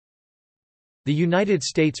The United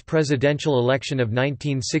States presidential election of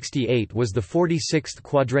 1968 was the 46th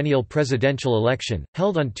quadrennial presidential election,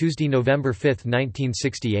 held on Tuesday, November 5,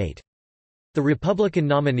 1968. The Republican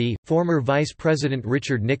nominee, former Vice President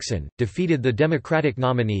Richard Nixon, defeated the Democratic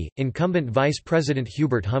nominee, incumbent Vice President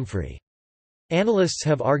Hubert Humphrey. Analysts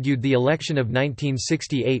have argued the election of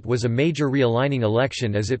 1968 was a major realigning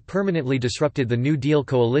election as it permanently disrupted the New Deal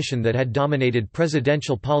coalition that had dominated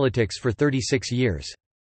presidential politics for 36 years.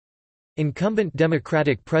 Incumbent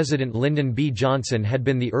Democratic President Lyndon B. Johnson had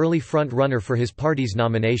been the early front-runner for his party's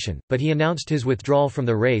nomination, but he announced his withdrawal from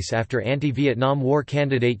the race after anti-Vietnam War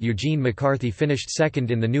candidate Eugene McCarthy finished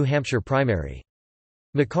second in the New Hampshire primary.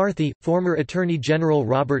 McCarthy, former Attorney General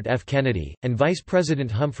Robert F. Kennedy, and Vice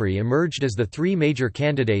President Humphrey emerged as the three major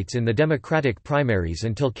candidates in the Democratic primaries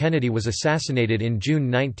until Kennedy was assassinated in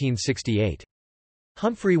June 1968.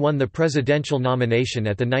 Humphrey won the presidential nomination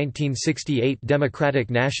at the 1968 Democratic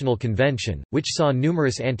National Convention, which saw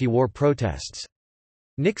numerous anti-war protests.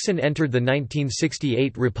 Nixon entered the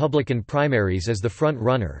 1968 Republican primaries as the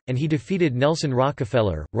front-runner, and he defeated Nelson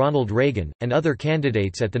Rockefeller, Ronald Reagan, and other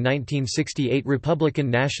candidates at the 1968 Republican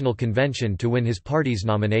National Convention to win his party's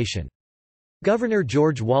nomination. Governor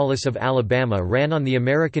George Wallace of Alabama ran on the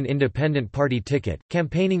American Independent Party ticket,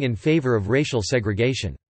 campaigning in favor of racial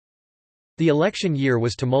segregation. The election year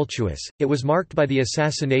was tumultuous. It was marked by the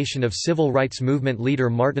assassination of civil rights movement leader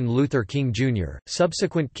Martin Luther King Jr.,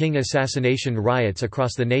 subsequent King assassination riots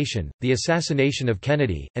across the nation, the assassination of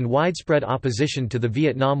Kennedy, and widespread opposition to the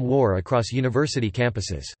Vietnam War across university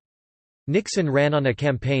campuses. Nixon ran on a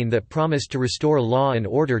campaign that promised to restore law and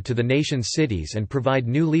order to the nation's cities and provide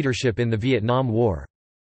new leadership in the Vietnam War.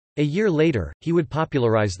 A year later, he would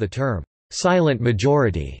popularize the term, "silent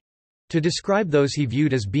majority," to describe those he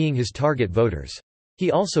viewed as being his target voters.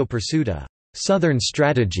 He also pursued a «Southern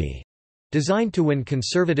strategy» designed to win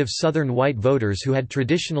conservative Southern white voters who had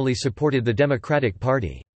traditionally supported the Democratic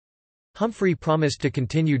Party. Humphrey promised to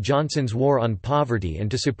continue Johnson's war on poverty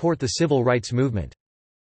and to support the civil rights movement.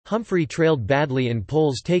 Humphrey trailed badly in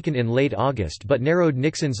polls taken in late August but narrowed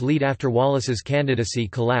Nixon's lead after Wallace's candidacy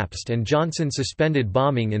collapsed and Johnson suspended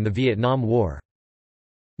bombing in the Vietnam War.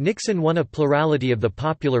 Nixon won a plurality of the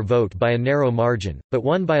popular vote by a narrow margin, but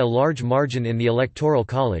won by a large margin in the Electoral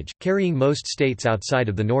College, carrying most states outside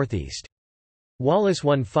of the Northeast. Wallace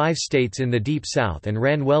won 5 states in the Deep South and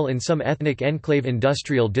ran well in some ethnic enclave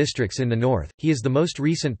industrial districts in the North. He is the most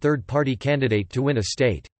recent third-party candidate to win a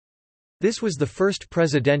state. This was the first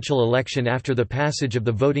presidential election after the passage of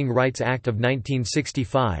the Voting Rights Act of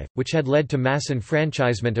 1965, which had led to mass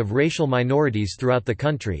enfranchisement of racial minorities throughout the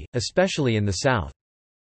country, especially in the South.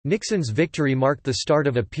 Nixon's victory marked the start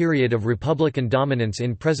of a period of Republican dominance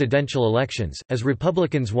in presidential elections, as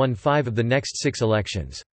Republicans won 5 of the next 6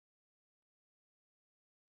 elections.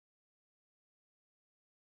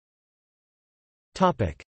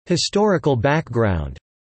 Historical background.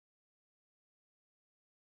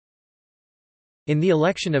 In the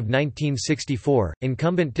election of 1964,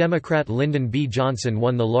 incumbent Democrat Lyndon B. Johnson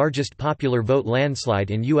won the largest popular vote landslide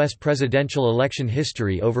in U.S. presidential election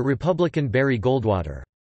history over Republican Barry Goldwater.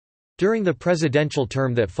 During the presidential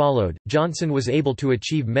term that followed, Johnson was able to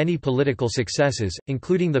achieve many political successes,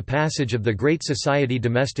 including the passage of the Great Society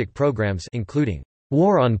domestic programs including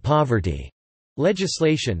war on poverty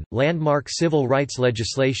legislation, landmark civil rights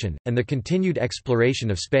legislation, and the continued exploration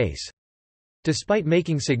of space. Despite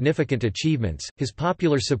making significant achievements, his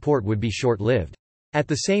popular support would be short-lived. At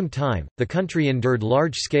the same time, the country endured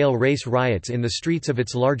large-scale race riots in the streets of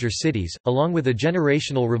its larger cities, along with a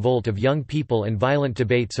generational revolt of young people and violent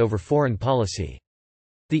debates over foreign policy.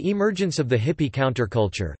 The emergence of the hippie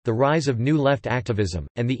counterculture, the rise of New Left activism,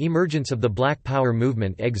 and the emergence of the Black Power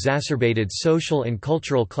movement exacerbated social and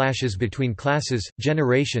cultural clashes between classes,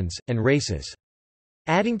 generations, and races.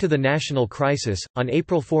 Adding to the national crisis, on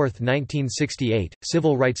April 4, 1968,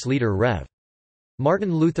 civil rights leader Rev.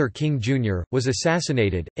 Martin Luther King Jr., was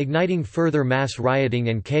assassinated, igniting further mass rioting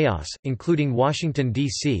and chaos, including Washington,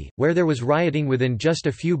 D.C., where there was rioting within just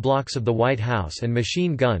a few blocks of the White House and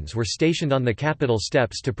machine guns were stationed on the Capitol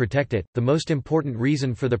steps to protect it. The most important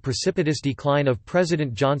reason for the precipitous decline of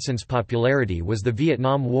President Johnson's popularity was the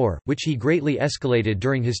Vietnam War, which he greatly escalated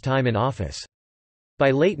during his time in office.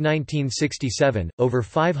 By late 1967, over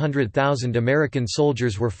 500,000 American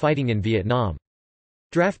soldiers were fighting in Vietnam.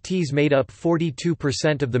 Draftees made up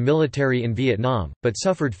 42% of the military in Vietnam, but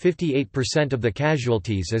suffered 58% of the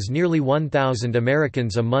casualties as nearly 1,000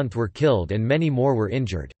 Americans a month were killed and many more were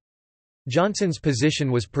injured. Johnson's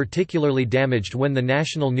position was particularly damaged when the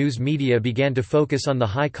national news media began to focus on the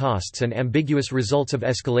high costs and ambiguous results of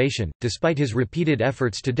escalation, despite his repeated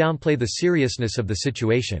efforts to downplay the seriousness of the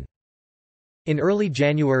situation. In early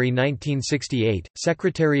January 1968,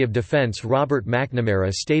 Secretary of Defense Robert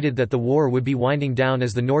McNamara stated that the war would be winding down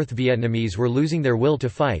as the North Vietnamese were losing their will to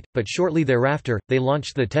fight, but shortly thereafter, they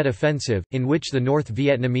launched the Tet Offensive, in which the North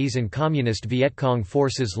Vietnamese and Communist Viet Cong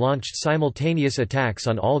forces launched simultaneous attacks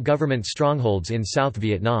on all government strongholds in South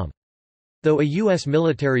Vietnam. Though a U.S.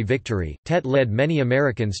 military victory, Tet led many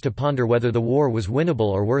Americans to ponder whether the war was winnable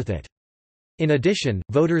or worth it. In addition,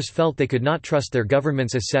 voters felt they could not trust their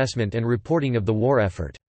government's assessment and reporting of the war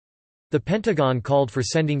effort. The Pentagon called for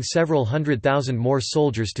sending several 100,000 more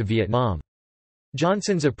soldiers to Vietnam.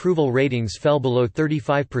 Johnson's approval ratings fell below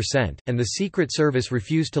 35%, and the Secret Service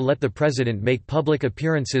refused to let the president make public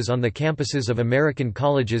appearances on the campuses of American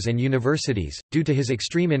colleges and universities, due to his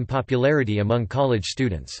extreme unpopularity among college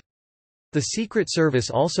students. The Secret Service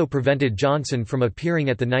also prevented Johnson from appearing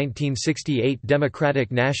at the 1968 Democratic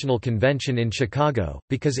National Convention in Chicago,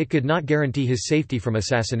 because it could not guarantee his safety from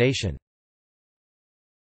assassination.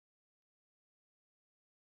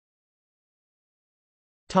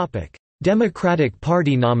 Democratic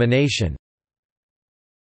Party nomination.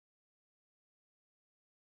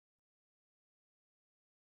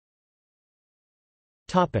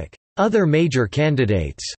 Other major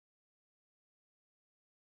candidates.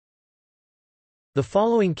 The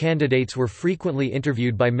following candidates were frequently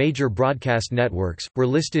interviewed by major broadcast networks, were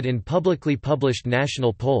listed in publicly published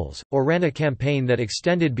national polls, or ran a campaign that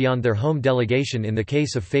extended beyond their home delegation in the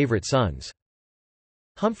case of favorite sons.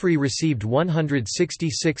 Humphrey received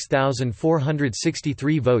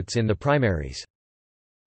 166,463 votes in the primaries.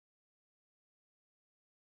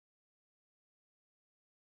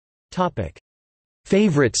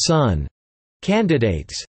 Favorite son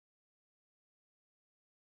candidates.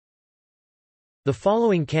 The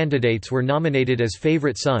following candidates were nominated as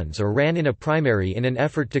favorite sons or ran in a primary in an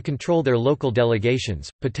effort to control their local delegations,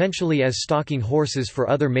 potentially as stalking horses for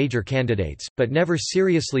other major candidates, but never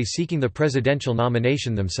seriously seeking the presidential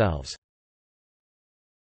nomination themselves.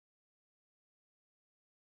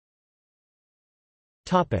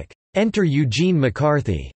 Enter Eugene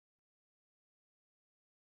McCarthy.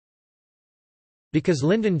 Because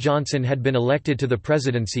Lyndon Johnson had been elected to the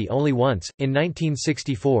presidency only once, in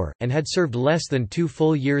 1964, and had served less than 2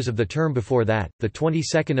 full years of the term before that, the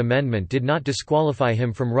 22nd Amendment did not disqualify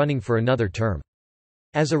him from running for another term.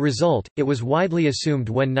 As a result, it was widely assumed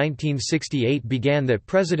when 1968 began that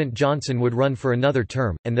President Johnson would run for another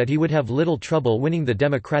term, and that he would have little trouble winning the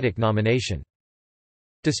Democratic nomination.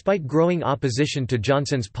 Despite growing opposition to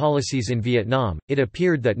Johnson's policies in Vietnam, it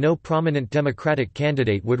appeared that no prominent Democratic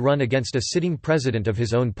candidate would run against a sitting president of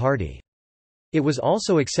his own party. It was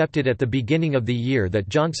also accepted at the beginning of the year that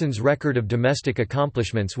Johnson's record of domestic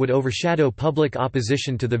accomplishments would overshadow public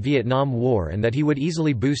opposition to the Vietnam War and that he would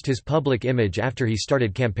easily boost his public image after he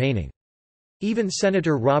started campaigning. Even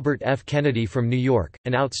Senator Robert F. Kennedy from New York,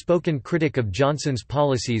 an outspoken critic of Johnson's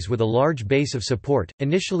policies with a large base of support,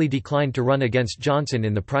 initially declined to run against Johnson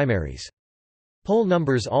in the primaries. Poll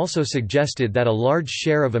numbers also suggested that a large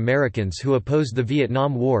share of Americans who opposed the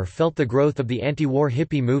Vietnam War felt the growth of the anti-war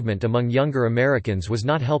hippie movement among younger Americans was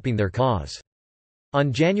not helping their cause.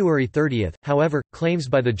 On January 30, however, claims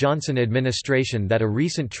by the Johnson administration that a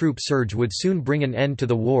recent troop surge would soon bring an end to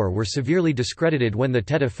the war were severely discredited when the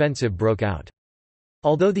Tet Offensive broke out.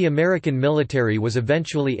 Although the American military was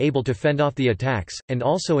eventually able to fend off the attacks, and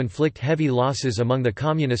also inflict heavy losses among the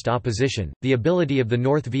Communist opposition, the ability of the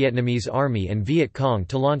North Vietnamese Army and Viet Cong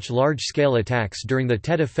to launch large-scale attacks during the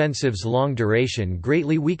Tet Offensive's long duration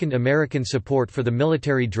greatly weakened American support for the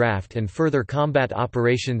military draft and further combat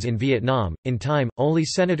operations in Vietnam. In time, only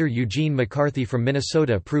Senator Eugene McCarthy from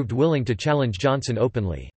Minnesota proved willing to challenge Johnson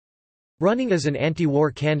openly. Running as an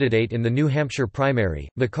anti-war candidate in the New Hampshire primary,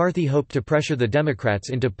 McCarthy hoped to pressure the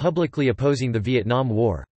Democrats into publicly opposing the Vietnam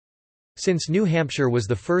War. Since New Hampshire was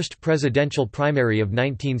the first presidential primary of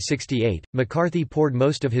 1968, McCarthy poured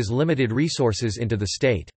most of his limited resources into the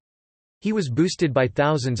state. He was boosted by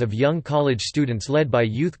thousands of young college students led by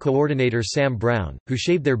youth coordinator Sam Brown, who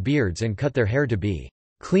shaved their beards and cut their hair to be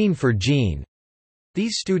clean for Gene.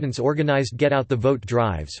 These students organized Get Out the Vote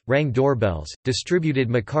drives, rang doorbells, distributed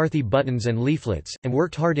McCarthy buttons and leaflets, and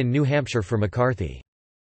worked hard in New Hampshire for McCarthy.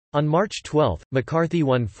 On March 12, McCarthy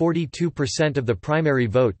won 42% of the primary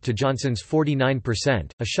vote to Johnson's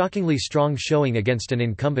 49%, a shockingly strong showing against an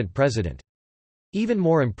incumbent president. Even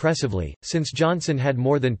more impressively, since Johnson had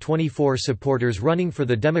more than 24 supporters running for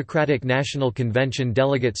the Democratic National Convention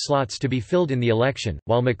delegate slots to be filled in the election,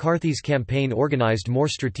 while McCarthy's campaign organized more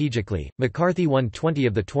strategically, McCarthy won 20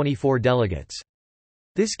 of the 24 delegates.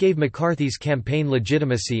 This gave McCarthy's campaign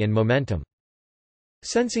legitimacy and momentum.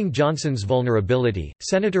 Sensing Johnson's vulnerability,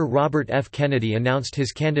 Senator Robert F. Kennedy announced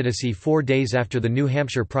his candidacy 4 days after the New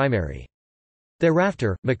Hampshire primary.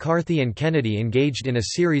 Thereafter, McCarthy and Kennedy engaged in a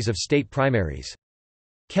series of state primaries.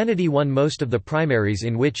 Kennedy won most of the primaries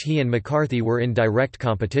in which he and McCarthy were in direct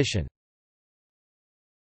competition.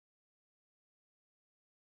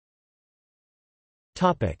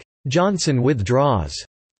 Johnson withdraws.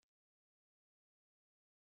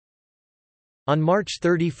 On March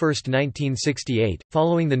 31, 1968,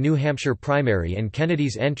 following the New Hampshire primary and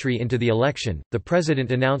Kennedy's entry into the election, the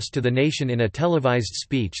president announced to the nation in a televised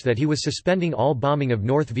speech that he was suspending all bombing of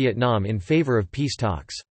North Vietnam in favor of peace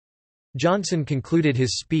talks. Johnson concluded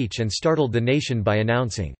his speech and startled the nation by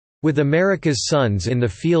announcing, "With America's sons in the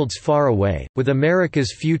fields far away, with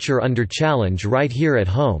America's future under challenge right here at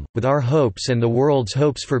home, with our hopes and the world's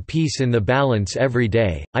hopes for peace in the balance every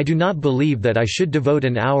day, I do not believe that I should devote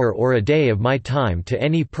an hour or a day of my time to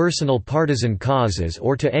any personal partisan causes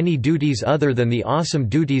or to any duties other than the awesome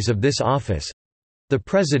duties of this office—the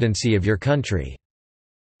presidency of your country.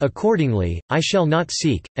 Accordingly, I shall not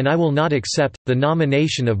seek, and I will not accept, the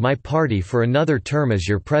nomination of my party for another term as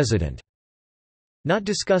your president." Not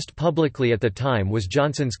discussed publicly at the time was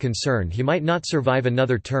Johnson's concern he might not survive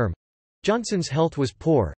another term. Johnson's health was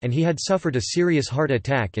poor, and he had suffered a serious heart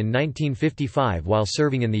attack in 1955 while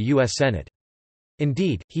serving in the U.S. Senate.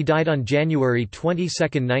 Indeed, he died on January 22,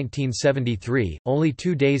 1973, only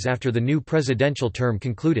 2 days after the new presidential term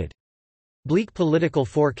concluded. Bleak political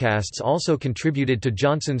forecasts also contributed to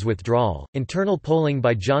Johnson's withdrawal. Internal polling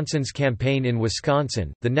by Johnson's campaign in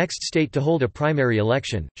Wisconsin, the next state to hold a primary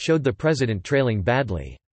election, showed the president trailing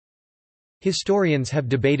badly. Historians have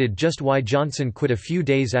debated just why Johnson quit a few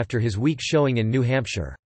days after his weak showing in New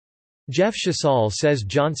Hampshire. Jeff Chasal says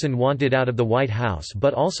Johnson wanted out of the White House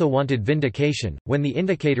but also wanted vindication. When the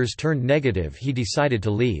indicators turned negative, he decided to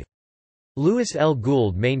leave. Louis L.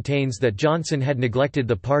 Gould maintains that Johnson had neglected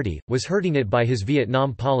the party, was hurting it by his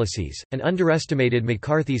Vietnam policies, and underestimated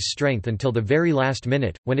McCarthy's strength until the very last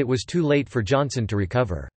minute, when it was too late for Johnson to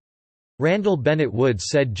recover. Randall Bennett Woods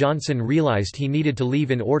said Johnson realized he needed to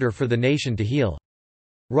leave in order for the nation to heal.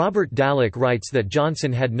 Robert Dallek writes that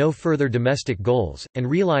Johnson had no further domestic goals, and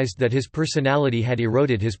realized that his personality had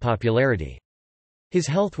eroded his popularity. His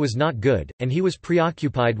health was not good, and he was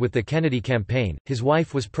preoccupied with the Kennedy campaign. His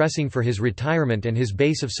wife was pressing for his retirement and his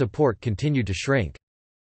base of support continued to shrink.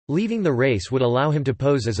 Leaving the race would allow him to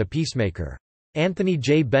pose as a peacemaker. Anthony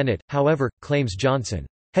J. Bennett, however, claims Johnson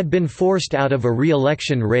had been forced out of a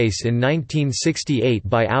re-election race in 1968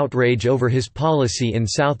 by outrage over his policy in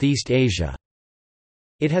Southeast Asia.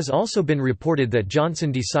 It has also been reported that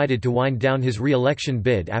Johnson decided to wind down his re-election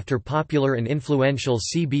bid after popular and influential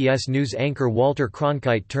CBS News anchor Walter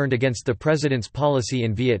Cronkite turned against the president's policy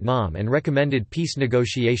in Vietnam and recommended peace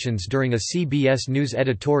negotiations during a CBS News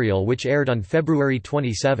editorial which aired on February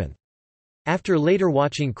 27. After later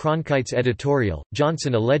watching Cronkite's editorial,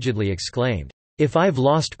 Johnson allegedly exclaimed, "If I've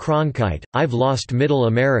lost Cronkite, I've lost Middle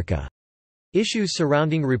America." Issues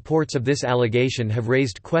surrounding reports of this allegation have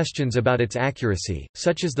raised questions about its accuracy,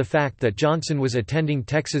 such as the fact that Johnson was attending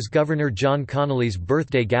Texas Governor John Connally's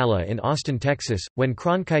birthday gala in Austin, Texas, when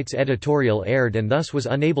Cronkite's editorial aired and thus was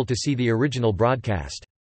unable to see the original broadcast.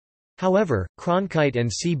 However, Cronkite and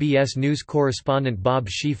CBS News correspondent Bob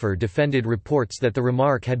Schieffer defended reports that the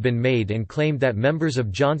remark had been made and claimed that members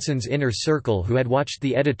of Johnson's inner circle who had watched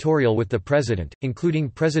the editorial with the president, including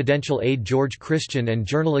presidential aide George Christian and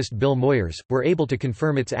journalist Bill Moyers, were able to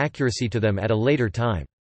confirm its accuracy to them at a later time.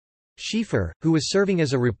 Schieffer, who was serving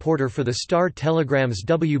as a reporter for the Star-Telegram's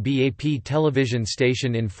WBAP television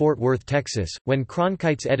station in Fort Worth, Texas, when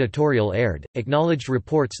Cronkite's editorial aired, acknowledged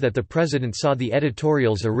reports that the president saw the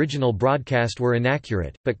editorial's original broadcast were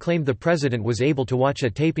inaccurate, but claimed the president was able to watch a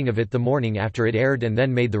taping of it the morning after it aired and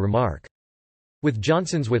then made the remark. With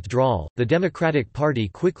Johnson's withdrawal, the Democratic Party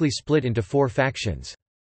quickly split into 4 factions.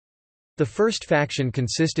 The first faction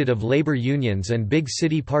consisted of labor unions and big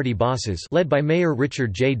city party bosses led by Mayor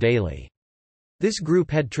Richard J. Daley. This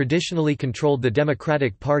group had traditionally controlled the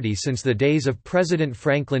Democratic Party since the days of President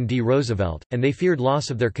Franklin D. Roosevelt, and they feared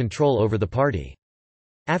loss of their control over the party.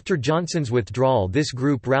 After Johnson's withdrawal, this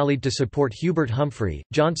group rallied to support Hubert Humphrey,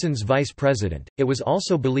 Johnson's vice president. It was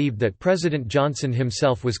also believed that President Johnson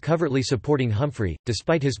himself was covertly supporting Humphrey,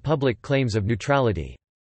 despite his public claims of neutrality.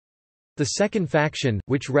 The second faction,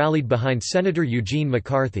 which rallied behind Senator Eugene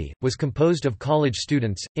McCarthy, was composed of college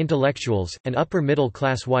students, intellectuals, and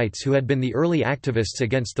upper-middle-class whites who had been the early activists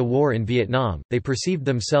against the war in Vietnam. They perceived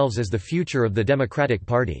themselves as the future of the Democratic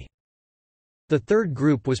Party. The third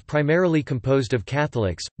group was primarily composed of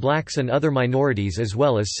Catholics, blacks and other minorities as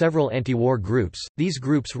well as several anti-war groups. These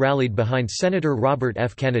groups rallied behind Senator Robert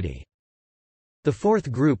F. Kennedy. The fourth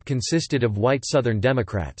group consisted of white Southern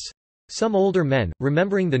Democrats. Some older men,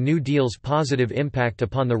 remembering the New Deal's positive impact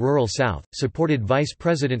upon the rural South, supported Vice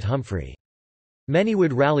President Humphrey. Many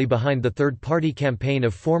would rally behind the third-party campaign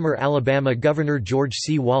of former Alabama Governor George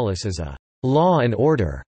C. Wallace as a law and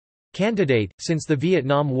order candidate, since the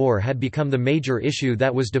Vietnam War had become the major issue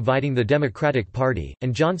that was dividing the Democratic Party,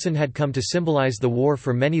 and Johnson had come to symbolize the war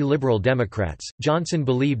for many liberal Democrats. Johnson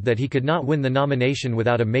believed that he could not win the nomination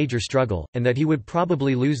without a major struggle, and that he would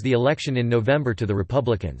probably lose the election in November to the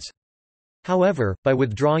Republicans. However, by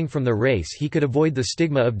withdrawing from the race he could avoid the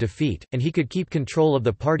stigma of defeat, and he could keep control of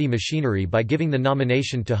the party machinery by giving the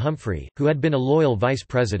nomination to Humphrey, who had been a loyal vice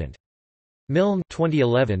president. Milne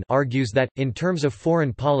 2011 argues that, in terms of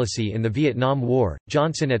foreign policy in the Vietnam War,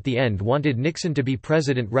 Johnson at the end wanted Nixon to be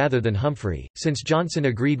president rather than Humphrey, since Johnson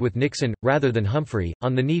agreed with Nixon, rather than Humphrey,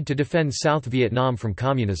 on the need to defend South Vietnam from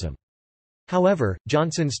communism. However,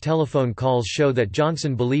 Johnson's telephone calls show that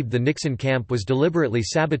Johnson believed the Nixon camp was deliberately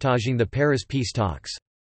sabotaging the Paris peace talks.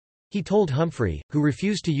 He told Humphrey, who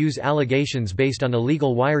refused to use allegations based on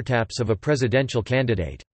illegal wiretaps of a presidential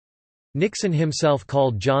candidate. Nixon himself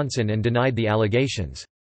called Johnson and denied the allegations.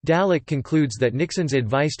 Dalek concludes that Nixon's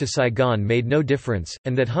advice to Saigon made no difference,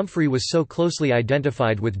 and that Humphrey was so closely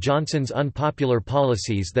identified with Johnson's unpopular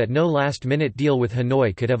policies that no last-minute deal with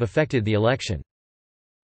Hanoi could have affected the election.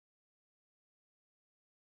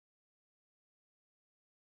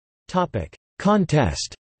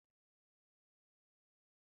 Contest.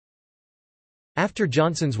 After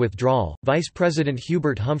Johnson's withdrawal, Vice President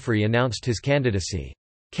Hubert Humphrey announced his candidacy.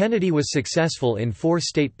 Kennedy was successful in 4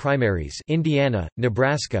 state primaries: Indiana,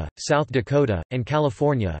 Nebraska, South Dakota, and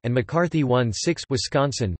California, and McCarthy won 6: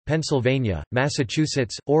 Wisconsin, Pennsylvania,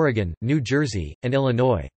 Massachusetts, Oregon, New Jersey, and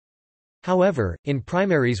Illinois. However, in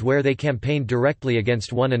primaries where they campaigned directly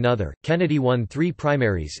against one another, Kennedy won 3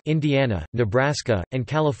 primaries: Indiana, Nebraska, and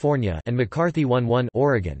California, and McCarthy won 1: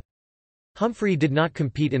 Oregon. Humphrey did not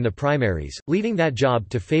compete in the primaries, leaving that job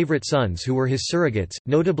to favorite sons who were his surrogates,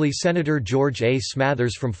 notably Senator George A.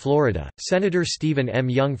 Smathers from Florida, Senator Stephen M.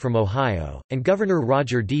 Young from Ohio, and Governor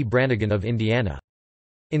Roger D. Brannigan of Indiana.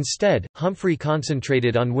 Instead, Humphrey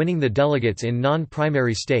concentrated on winning the delegates in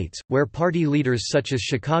non-primary states, where party leaders such as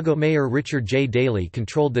Chicago Mayor Richard J. Daley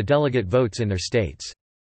controlled the delegate votes in their states.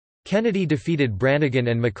 Kennedy defeated Brannigan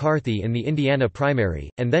and McCarthy in the Indiana primary,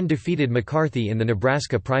 and then defeated McCarthy in the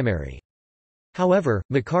Nebraska primary. However,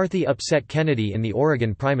 McCarthy upset Kennedy in the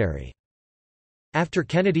Oregon primary. After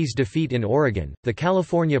Kennedy's defeat in Oregon, the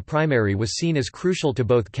California primary was seen as crucial to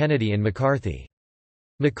both Kennedy and McCarthy.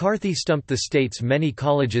 McCarthy stumped the state's many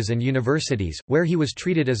colleges and universities, where he was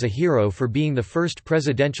treated as a hero for being the first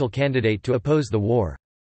presidential candidate to oppose the war.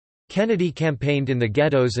 Kennedy campaigned in the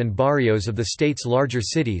ghettos and barrios of the state's larger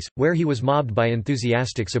cities, where he was mobbed by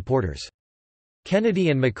enthusiastic supporters. Kennedy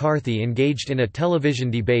and McCarthy engaged in a television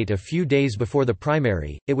debate a few days before the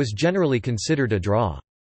primary. It was generally considered a draw.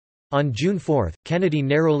 On June 4, Kennedy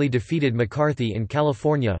narrowly defeated McCarthy in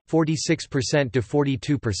California, 46% to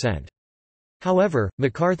 42%. However,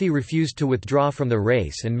 McCarthy refused to withdraw from the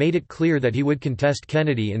race and made it clear that he would contest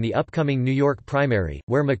Kennedy in the upcoming New York primary,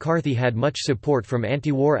 where McCarthy had much support from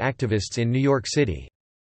anti-war activists in New York City.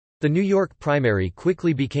 The New York primary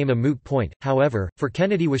quickly became a moot point, however, for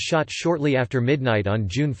Kennedy was shot shortly after midnight on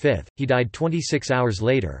June 5, he died 26 hours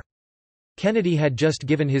later. Kennedy had just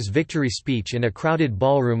given his victory speech in a crowded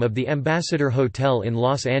ballroom of the Ambassador Hotel in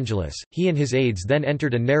Los Angeles. He and his aides then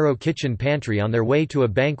entered a narrow kitchen pantry on their way to a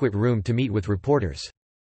banquet room to meet with reporters.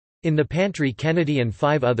 In the pantry, Kennedy and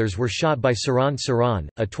 5 others were shot by Saran Saran,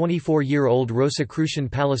 a 24-year-old Rosicrucian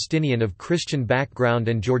Palestinian of Christian background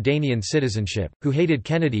and Jordanian citizenship, who hated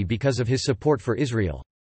Kennedy because of his support for Israel.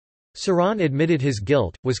 Saran admitted his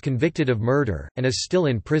guilt, was convicted of murder, and is still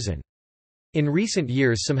in prison. In recent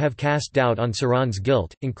years some have cast doubt on Saran's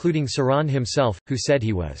guilt, including Saran himself, who said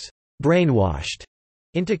he was brainwashed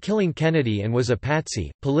into killing Kennedy and was a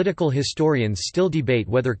patsy. Political historians still debate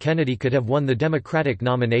whether Kennedy could have won the Democratic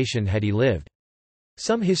nomination had he lived.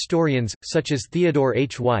 Some historians, such as Theodore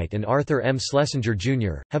H. White and Arthur M. Schlesinger,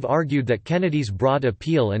 Jr., have argued that Kennedy's broad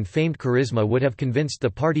appeal and famed charisma would have convinced the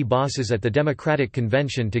party bosses at the Democratic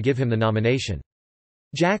convention to give him the nomination.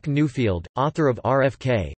 Jack Newfield, author of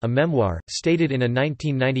RFK, a memoir, stated in a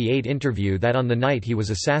 1998 interview that on the night he was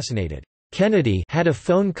assassinated, Kennedy had a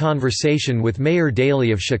phone conversation with Mayor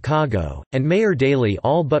Daley of Chicago, and Mayor Daley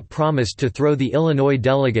all but promised to throw the Illinois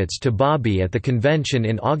delegates to Bobby at the convention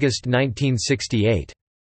in August 1968.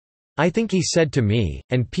 "I think he said to me,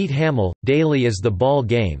 and Pete Hamill, Daley is the ball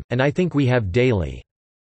game, and I think we have Daley."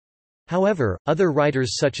 However, other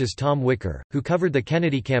writers such as Tom Wicker, who covered the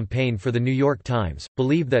Kennedy campaign for The New York Times,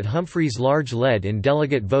 believe that Humphrey's large lead in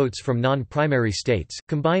delegate votes from non-primary states,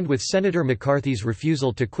 combined with Senator McCarthy's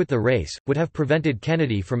refusal to quit the race, would have prevented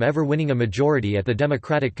Kennedy from ever winning a majority at the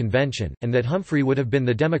Democratic Convention, and that Humphrey would have been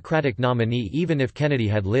the Democratic nominee even if Kennedy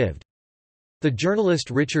had lived. The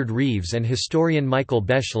journalist Richard Reeves and historian Michael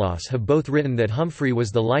Beschloss have both written that Humphrey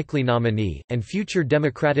was the likely nominee, and future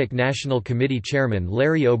Democratic National Committee chairman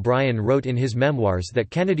Larry O'Brien wrote in his memoirs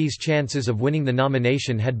that Kennedy's chances of winning the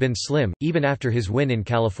nomination had been slim, even after his win in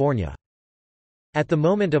California. At the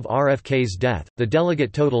moment of RFK's death, the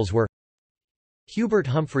delegate totals were: Hubert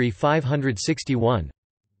Humphrey 561,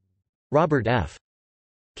 Robert F.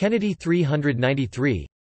 Kennedy 393,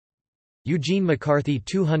 Eugene McCarthy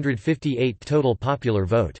 258 total popular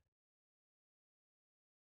vote.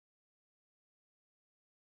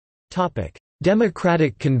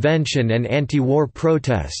 Democratic Convention and anti-war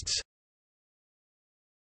protests.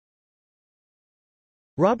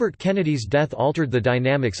 Robert Kennedy's death altered the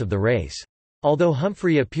dynamics of the race. Although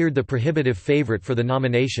Humphrey appeared the prohibitive favorite for the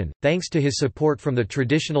nomination, thanks to his support from the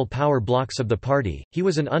traditional power blocs of the party, he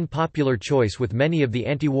was an unpopular choice with many of the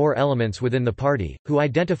anti-war elements within the party, who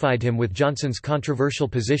identified him with Johnson's controversial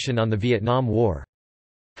position on the Vietnam War.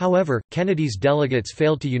 However, Kennedy's delegates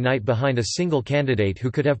failed to unite behind a single candidate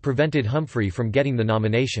who could have prevented Humphrey from getting the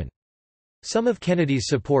nomination. Some of Kennedy's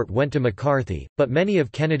support went to McCarthy, but many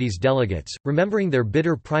of Kennedy's delegates, remembering their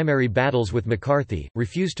bitter primary battles with McCarthy,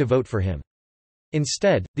 refused to vote for him.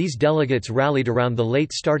 Instead, these delegates rallied around the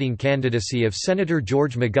late-starting candidacy of Senator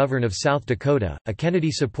George McGovern of South Dakota, a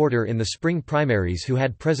Kennedy supporter in the spring primaries who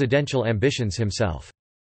had presidential ambitions himself.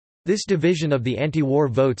 This division of the anti-war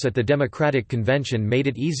votes at the Democratic Convention made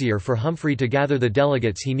it easier for Humphrey to gather the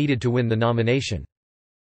delegates he needed to win the nomination.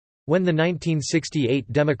 When the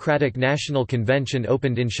 1968 Democratic National Convention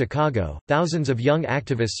opened in Chicago, thousands of young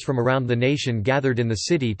activists from around the nation gathered in the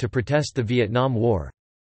city to protest the Vietnam War.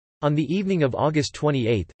 On the evening of August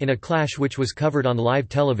 28, in a clash which was covered on live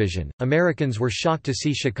television, Americans were shocked to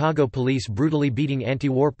see Chicago police brutally beating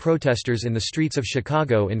anti-war protesters in the streets of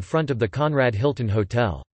Chicago in front of the Conrad Hilton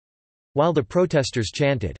Hotel. While the protesters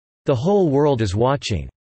chanted, "The whole world is watching,"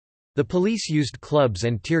 the police used clubs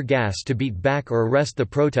and tear gas to beat back or arrest the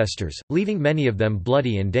protesters, leaving many of them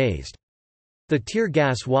bloody and dazed. The tear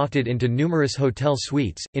gas wafted into numerous hotel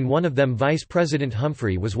suites, in one of them Vice President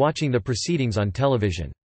Humphrey was watching the proceedings on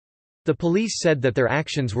television. The police said that their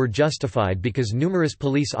actions were justified because numerous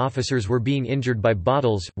police officers were being injured by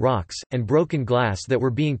bottles, rocks, and broken glass that were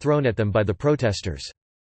being thrown at them by the protesters.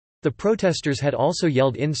 The protesters had also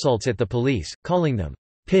yelled insults at the police, calling them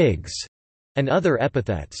pigs and other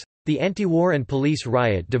epithets. The anti-war and police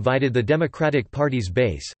riot divided the Democratic Party's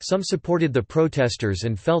base. Some supported the protesters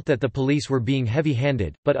and felt that the police were being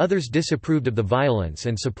heavy-handed, but others disapproved of the violence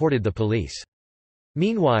and supported the police.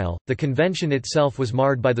 Meanwhile, the convention itself was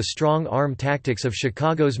marred by the strong-arm tactics of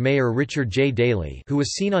Chicago's Mayor Richard J. Daley, who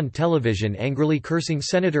was seen on television angrily cursing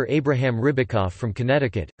Senator Abraham Ribicoff from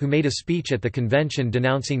Connecticut, who made a speech at the convention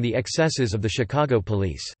denouncing the excesses of the Chicago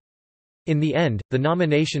police. In the end, the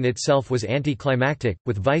nomination itself was anticlimactic,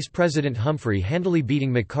 with Vice President Humphrey handily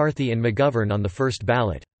beating McCarthy and McGovern on the first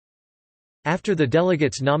ballot. After the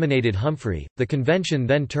delegates nominated Humphrey, the convention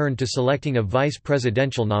then turned to selecting a vice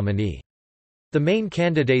presidential nominee. The main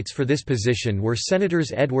candidates for this position were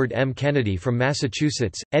Senators Edward M. Kennedy from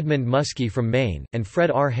Massachusetts, Edmund Muskie from Maine, and Fred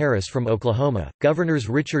R. Harris from Oklahoma, Governors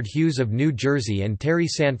Richard Hughes of New Jersey and Terry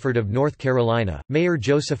Sanford of North Carolina, Mayor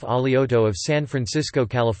Joseph Alioto of San Francisco,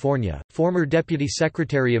 California, former Deputy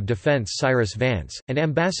Secretary of Defense Cyrus Vance, and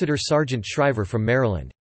Ambassador Sargent Shriver from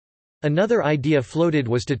Maryland. Another idea floated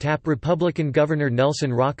was to tap Republican Governor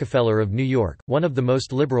Nelson Rockefeller of New York, one of the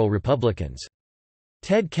most liberal Republicans.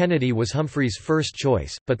 Ted Kennedy was Humphrey's first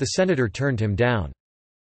choice, but the senator turned him down.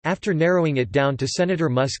 After narrowing it down to Senator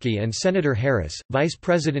Muskie and Senator Harris, Vice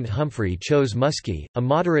President Humphrey chose Muskie, a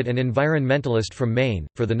moderate and environmentalist from Maine,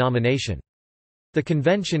 for the nomination. The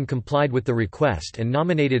convention complied with the request and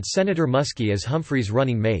nominated Senator Muskie as Humphrey's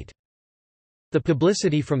running mate. The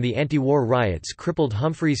publicity from the anti-war riots crippled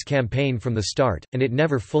Humphrey's campaign from the start, and it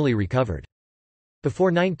never fully recovered.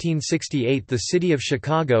 Before 1968, the city of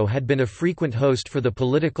Chicago had been a frequent host for the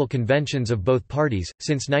political conventions of both parties.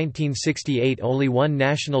 Since 1968, only one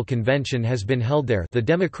national convention has been held there, the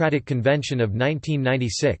Democratic Convention of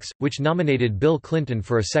 1996, which nominated Bill Clinton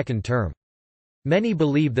for a second term. Many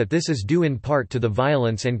believe that this is due in part to the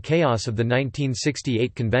violence and chaos of the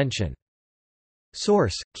 1968 convention.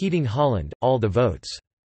 Source: Keating Holland, All the Votes.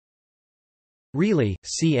 Reilly,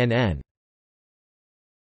 CNN.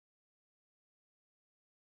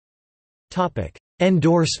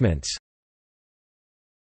 Endorsements.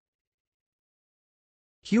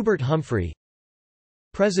 Hubert Humphrey,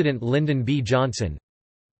 President Lyndon B. Johnson,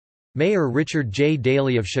 Mayor Richard J.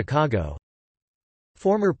 Daley of Chicago,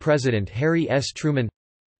 former President Harry S. Truman,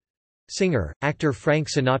 singer, actor Frank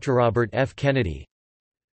Sinatra, Robert F. Kennedy,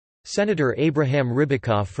 Senator Abraham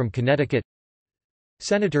Ribicoff from Connecticut,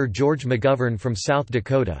 Senator George McGovern from South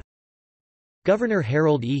Dakota, Governor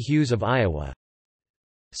Harold E. Hughes of Iowa,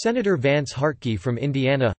 Senator Vance Hartke from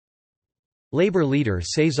Indiana, labor leader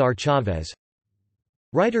Cesar Chavez,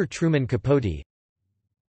 writer Truman Capote,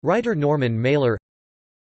 writer Norman Mailer,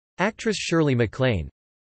 actress Shirley MacLaine,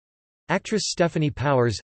 actress Stephanie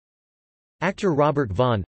Powers, actor Robert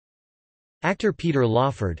Vaughn, actor Peter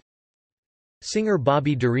Lawford, singer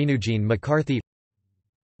Bobby Darin, Eugene McCarthy,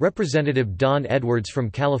 Representative Don Edwards from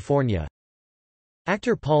California,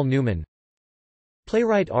 actor Paul Newman,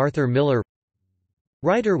 playwright Arthur Miller,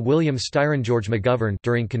 writer William Styron, George McGovern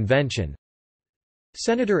during convention,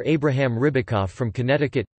 Senator Abraham Ribicoff from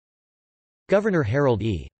Connecticut, Governor Harold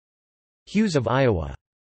E. Hughes of Iowa.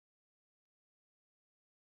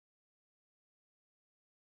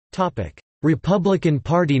 Republican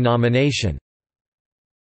Party nomination.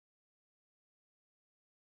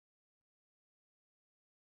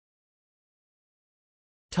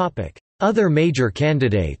 Other major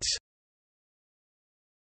candidates.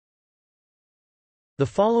 The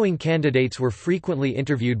following candidates were frequently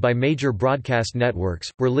interviewed by major broadcast networks,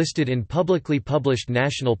 were listed in publicly published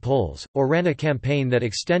national polls, or ran a campaign that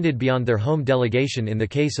extended beyond their home delegation in the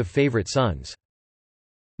case of favorite sons.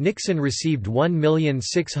 Nixon received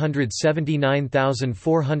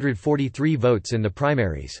 1,679,443 votes in the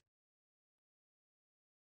primaries.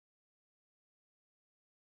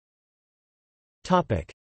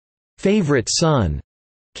 Favorite son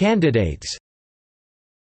candidates.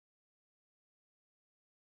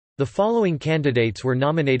 The following candidates were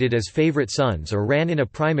nominated as favorite sons or ran in a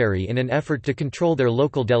primary in an effort to control their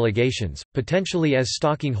local delegations, potentially as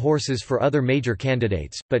stalking horses for other major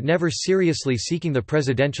candidates, but never seriously seeking the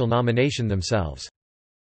presidential nomination themselves.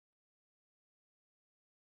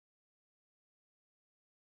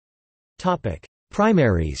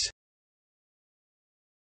 Primaries.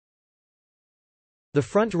 The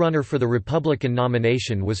front-runner for the Republican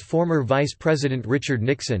nomination was former Vice President Richard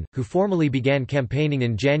Nixon, who formally began campaigning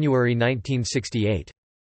in January 1968.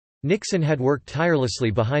 Nixon had worked tirelessly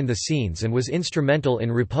behind the scenes and was instrumental in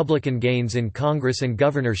Republican gains in Congress and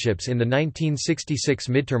governorships in the 1966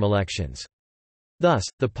 midterm elections. Thus,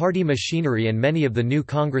 the party machinery and many of the new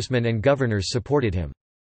congressmen and governors supported him.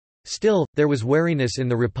 Still, there was wariness in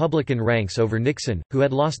the Republican ranks over Nixon, who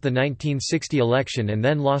had lost the 1960 election and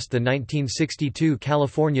then lost the 1962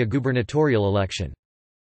 California gubernatorial election.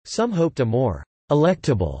 Some hoped a more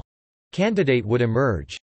electable candidate would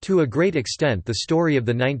emerge. To a great extent, the story of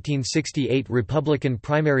the 1968 Republican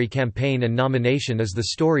primary campaign and nomination is the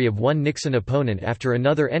story of one Nixon opponent after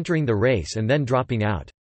another entering the race and then dropping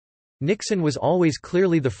out. Nixon was always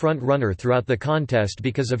clearly the front-runner throughout the contest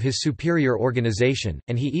because of his superior organization,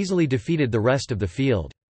 and he easily defeated the rest of the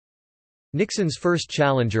field. Nixon's first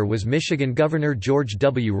challenger was Michigan Governor George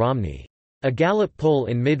W. Romney. A Gallup poll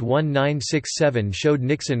in mid-1967 showed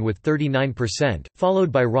Nixon with 39%,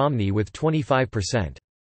 followed by Romney with 25%.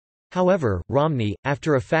 However, Romney,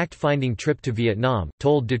 after a fact-finding trip to Vietnam,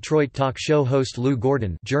 told Detroit talk show host Lou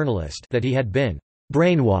Gordon, journalist, that he had been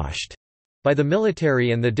brainwashed by the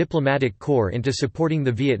military and the diplomatic corps into supporting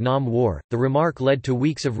the Vietnam War. The remark led to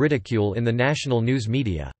weeks of ridicule in the national news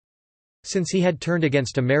media. Since he had turned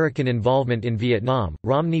against American involvement in Vietnam,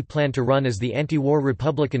 Romney planned to run as the anti-war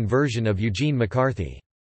Republican version of Eugene McCarthy.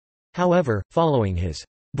 However, following his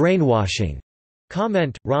brainwashing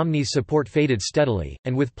comment, Romney's support faded steadily,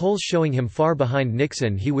 and with polls showing him far behind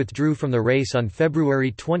Nixon, he withdrew from the race on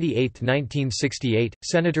February 28, 1968.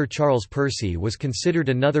 Senator Charles Percy was considered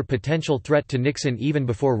another potential threat to Nixon even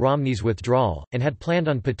before Romney's withdrawal, and had planned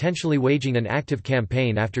on potentially waging an active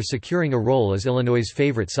campaign after securing a role as Illinois'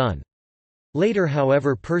 favorite son. Later,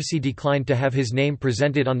 however, Percy declined to have his name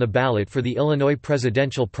presented on the ballot for the Illinois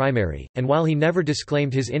presidential primary, and while he never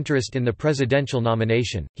disclaimed his interest in the presidential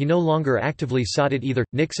nomination, he no longer actively sought it either.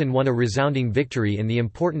 Nixon won a resounding victory in the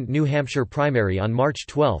important New Hampshire primary on March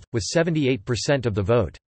 12, with 78% of the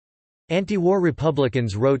vote. Anti-war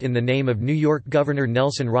Republicans wrote in the name of New York Governor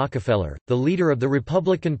Nelson Rockefeller, the leader of the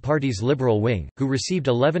Republican Party's liberal wing, who received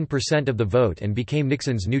 11% of the vote and became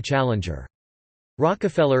Nixon's new challenger.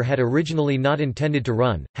 Rockefeller had originally not intended to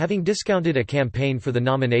run, having discounted a campaign for the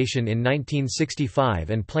nomination in 1965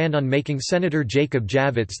 and planned on making Senator Jacob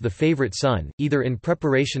Javits the favorite son, either in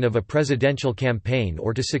preparation of a presidential campaign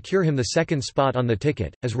or to secure him the second spot on the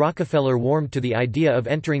ticket. As Rockefeller warmed to the idea of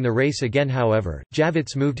entering the race again, however,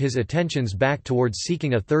 Javits moved his attentions back towards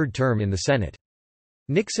seeking a third term in the Senate.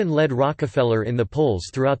 Nixon led Rockefeller in the polls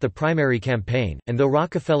throughout the primary campaign, and though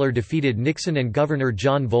Rockefeller defeated Nixon and Governor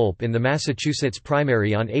John Volpe in the Massachusetts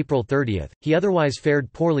primary on April 30, he otherwise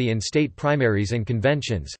fared poorly in state primaries and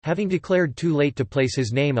conventions, having declared too late to place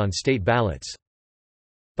his name on state ballots.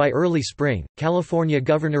 By early spring, California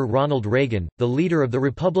Governor Ronald Reagan, the leader of the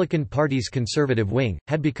Republican Party's conservative wing,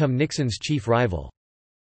 had become Nixon's chief rival.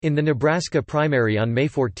 In the Nebraska primary on May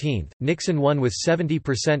 14, Nixon won with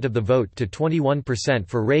 70% of the vote to 21%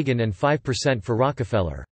 for Reagan and 5% for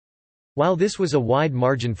Rockefeller. While this was a wide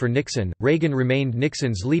margin for Nixon, Reagan remained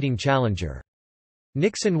Nixon's leading challenger.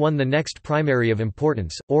 Nixon won the next primary of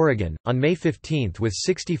importance, Oregon, on May 15 with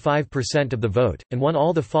 65% of the vote, and won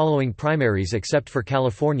all the following primaries except for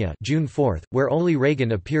California, June 4, where only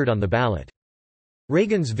Reagan appeared on the ballot.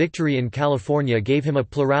 Reagan's victory in California gave him a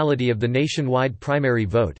plurality of the nationwide primary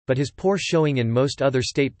vote, but his poor showing in most other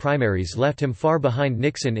state primaries left him far behind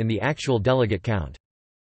Nixon in the actual delegate count.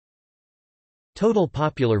 Total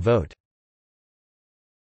popular vote.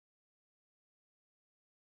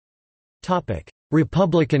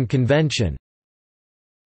 Republican convention.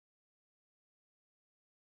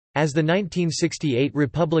 As the 1968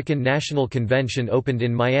 Republican National Convention opened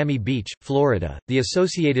in Miami Beach, Florida, the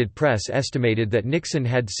Associated Press estimated that Nixon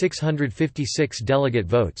had 656 delegate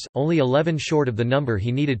votes, only 11 short of the number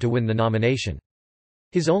he needed to win the nomination.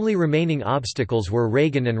 His only remaining obstacles were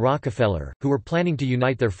Reagan and Rockefeller, who were planning to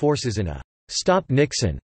unite their forces in a "Stop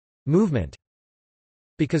Nixon" movement.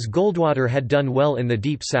 Because Goldwater had done well in the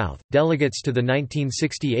Deep South, delegates to the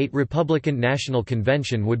 1968 Republican National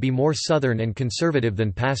Convention would be more Southern and conservative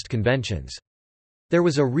than past conventions. There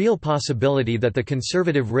was a real possibility that the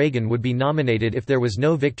conservative Reagan would be nominated if there was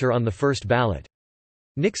no victor on the first ballot.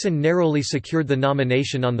 Nixon narrowly secured the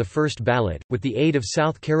nomination on the first ballot, with the aid of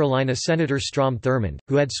South Carolina Senator Strom Thurmond,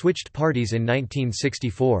 who had switched parties in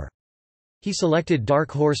 1964. He selected dark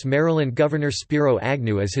horse Maryland Governor Spiro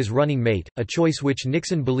Agnew as his running mate, a choice which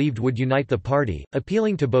Nixon believed would unite the party,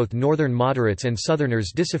 appealing to both Northern moderates and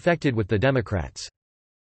Southerners disaffected with the Democrats.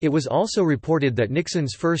 It was also reported that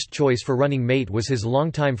Nixon's first choice for running mate was his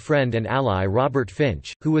longtime friend and ally Robert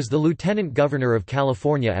Finch, who was the lieutenant governor of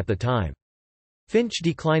California at the time. Finch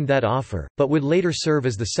declined that offer, but would later serve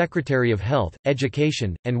as the Secretary of Health,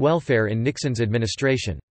 Education, and Welfare in Nixon's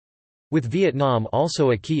administration. With Vietnam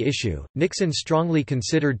also a key issue, Nixon strongly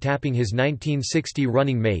considered tapping his 1960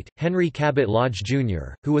 running mate, Henry Cabot Lodge,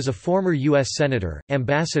 Jr., who was a former U.S. Senator,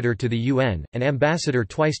 ambassador to the UN, and ambassador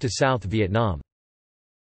twice to South Vietnam.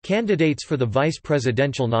 Candidates for the vice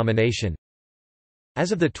presidential nomination.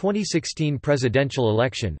 As of the 2016 presidential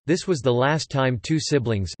election, this was the last time two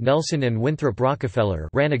siblings, Nelson and Winthrop Rockefeller,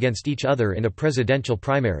 ran against each other in a presidential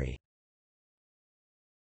primary.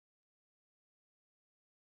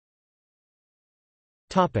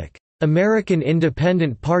 American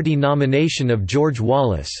Independent Party nomination of George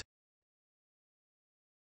Wallace.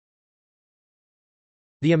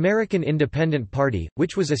 The American Independent Party,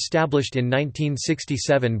 which was established in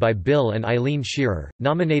 1967 by Bill and Eileen Shearer,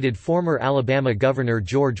 nominated former Alabama Governor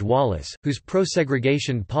George Wallace, whose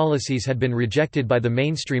pro-segregation policies had been rejected by the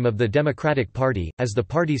mainstream of the Democratic Party, as the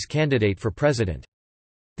party's candidate for president.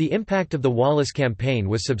 The impact of the Wallace campaign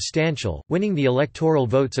was substantial, winning the electoral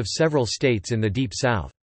votes of several states in the Deep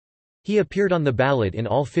South. He appeared on the ballot in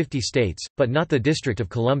all 50 states, but not the District of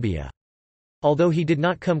Columbia. Although he did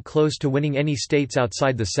not come close to winning any states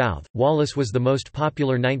outside the South, Wallace was the most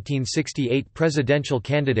popular 1968 presidential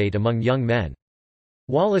candidate among young men.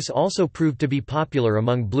 Wallace also proved to be popular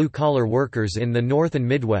among blue-collar workers in the North and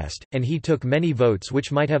Midwest, and he took many votes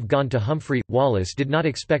which might have gone to Humphrey. Wallace did not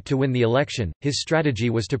expect to win the election. His strategy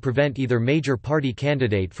was to prevent either major party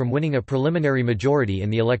candidate from winning a preliminary majority in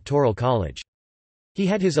the Electoral College. He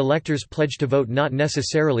had his electors pledge to vote not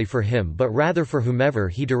necessarily for him but rather for whomever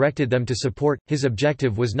he directed them to support. His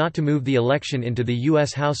objective was not to move the election into the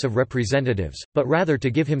U.S. House of Representatives, but rather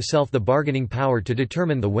to give himself the bargaining power to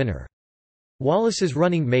determine the winner. Wallace's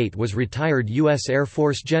running mate was retired U.S. Air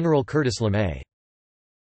Force General Curtis LeMay.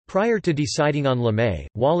 Prior to deciding on LeMay,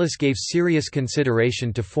 Wallace gave serious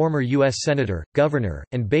consideration to former U.S. Senator, Governor,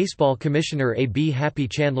 and baseball commissioner A.B. Happy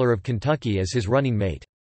Chandler of Kentucky as his running mate.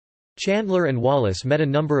 Chandler and Wallace met a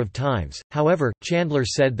number of times, however, Chandler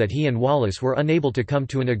said that he and Wallace were unable to come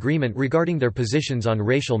to an agreement regarding their positions on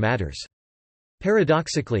racial matters.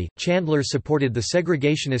 Paradoxically, Chandler supported the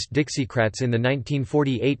segregationist Dixiecrats in the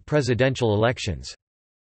 1948 presidential elections.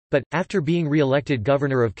 But, after being re-elected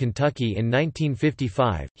governor of Kentucky in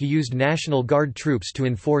 1955, he used National Guard troops to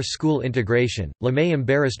enforce school integration. LeMay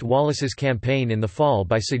embarrassed Wallace's campaign in the fall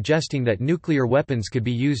by suggesting that nuclear weapons could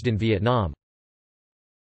be used in Vietnam.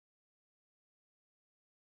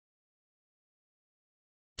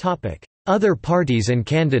 Other parties and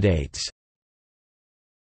candidates.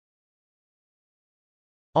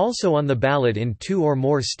 Also on the ballot in 2 or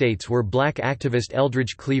more states were black activist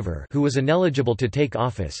Eldridge Cleaver, who was ineligible to take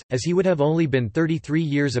office, as he would have only been 33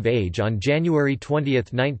 years of age on January 20,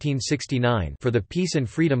 1969 for the Peace and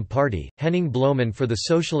Freedom Party, Henning Bloemen for the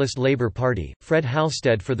Socialist Labor Party, Fred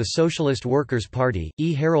Halstead for the Socialist Workers' Party,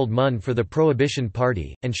 E. Harold Munn for the Prohibition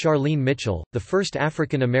Party, and Charlene Mitchell, the first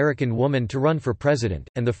African-American woman to run for president,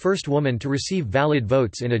 and the first woman to receive valid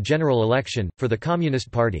votes in a general election, for the Communist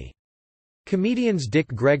Party. Comedians Dick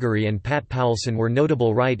Gregory and Pat Powelson were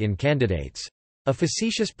notable write-in candidates. A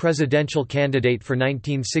facetious presidential candidate for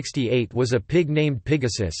 1968 was a pig named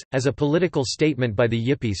Pigasus, as a political statement by the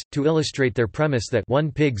Yippies, to illustrate their premise that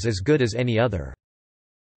one pig's as good as any other.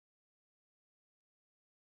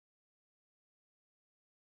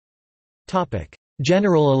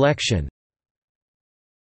 General election.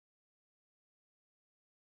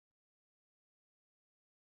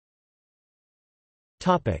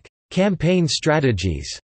 Campaign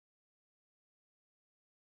strategies.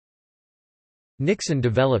 Nixon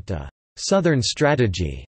developed a «Southern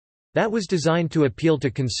strategy» that was designed to appeal to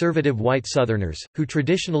conservative white Southerners, who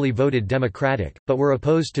traditionally voted Democratic, but were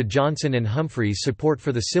opposed to Johnson and Humphrey's support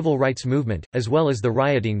for the civil rights movement, as well as the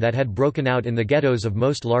rioting that had broken out in the ghettos of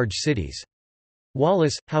most large cities.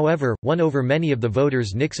 Wallace, however, won over many of the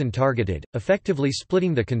voters Nixon targeted, effectively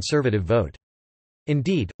splitting the conservative vote.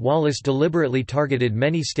 Indeed, Wallace deliberately targeted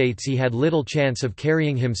many states he had little chance of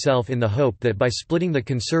carrying himself in the hope that by splitting the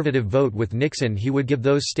conservative vote with Nixon he would give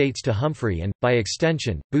those states to Humphrey and, by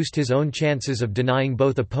extension, boost his own chances of denying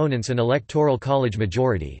both opponents an electoral college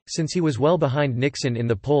majority. Since he was well behind Nixon in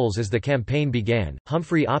the polls as the campaign began,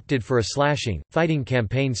 Humphrey opted for a slashing, fighting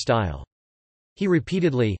campaign style. He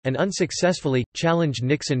repeatedly, and unsuccessfully, challenged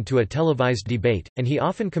Nixon to a televised debate, and he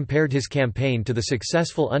often compared his campaign to the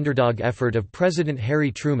successful underdog effort of President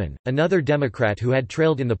Harry Truman, another Democrat who had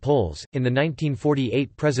trailed in the polls, in the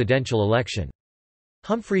 1948 presidential election.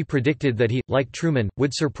 Humphrey predicted that he, like Truman,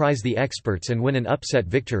 would surprise the experts and win an upset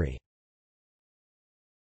victory.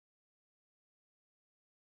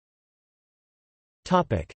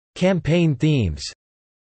 Campaign themes.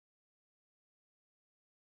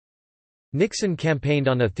 Nixon campaigned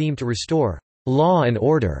on a theme to restore law and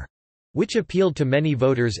order, which appealed to many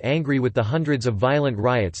voters angry with the hundreds of violent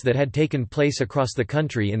riots that had taken place across the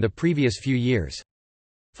country in the previous few years.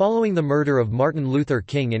 Following the murder of Martin Luther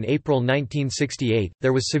King in April 1968,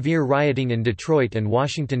 there was severe rioting in Detroit and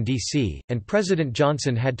Washington, D.C., and President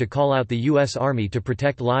Johnson had to call out the U.S. Army to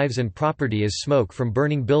protect lives and property as smoke from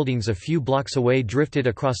burning buildings a few blocks away drifted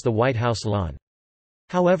across the White House lawn.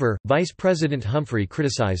 However, Vice President Humphrey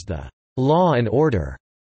criticized the law and order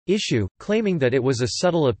issue, claiming that it was a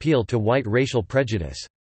subtle appeal to white racial prejudice.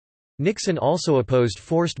 Nixon also opposed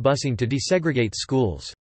forced busing to desegregate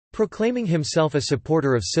schools. Proclaiming himself a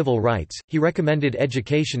supporter of civil rights, he recommended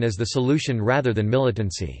education as the solution rather than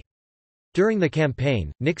militancy. During the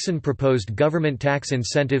campaign, Nixon proposed government tax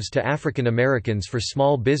incentives to African Americans for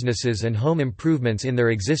small businesses and home improvements in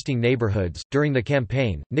their existing neighborhoods. During the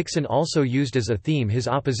campaign, Nixon also used as a theme his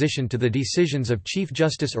opposition to the decisions of Chief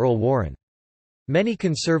Justice Earl Warren. Many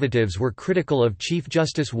conservatives were critical of Chief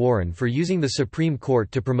Justice Warren for using the Supreme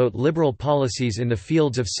Court to promote liberal policies in the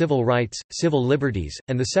fields of civil rights, civil liberties,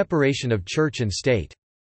 and the separation of church and state.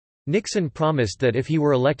 Nixon promised that if he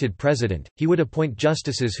were elected president, he would appoint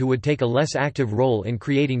justices who would take a less active role in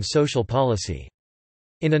creating social policy.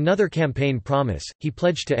 In another campaign promise, he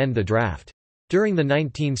pledged to end the draft. During the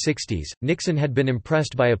 1960s, Nixon had been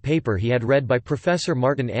impressed by a paper he had read by Professor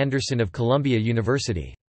Martin Anderson of Columbia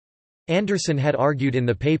University. Anderson had argued in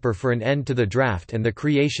the paper for an end to the draft and the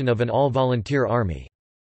creation of an all-volunteer army.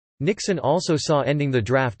 Nixon also saw ending the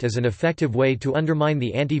draft as an effective way to undermine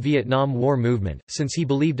the anti-Vietnam War movement, since he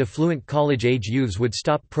believed affluent college-age youths would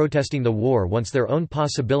stop protesting the war once their own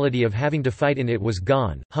possibility of having to fight in it was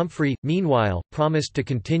gone. Humphrey, meanwhile, promised to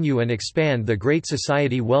continue and expand the Great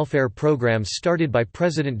Society welfare programs started by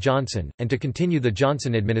President Johnson, and to continue the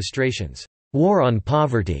Johnson administration's war on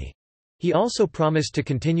poverty. He also promised to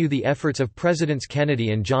continue the efforts of Presidents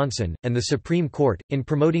Kennedy and Johnson, and the Supreme Court, in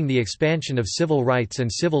promoting the expansion of civil rights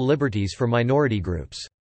and civil liberties for minority groups.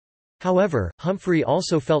 However, Humphrey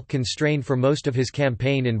also felt constrained for most of his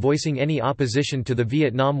campaign in voicing any opposition to the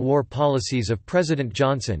Vietnam War policies of President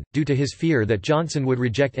Johnson, due to his fear that Johnson would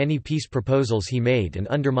reject any peace proposals he made and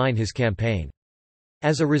undermine his campaign.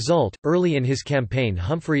 As a result, early in his campaign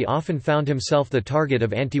Humphrey often found himself the target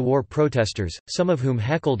of anti-war protesters, some of whom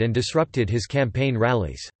heckled and disrupted his campaign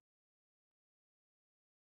rallies.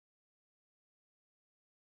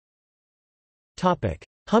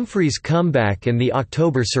 Humphrey's comeback and the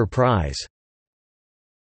October surprise.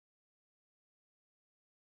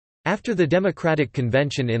 After the Democratic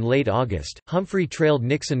convention in late August, Humphrey trailed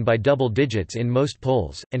Nixon by double digits in most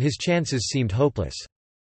polls, and his chances seemed hopeless.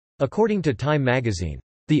 According to Time magazine,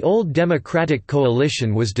 "The old Democratic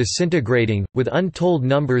coalition was disintegrating, with untold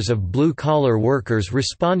numbers of blue-collar workers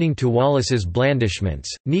responding to Wallace's blandishments,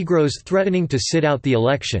 Negroes threatening to sit out the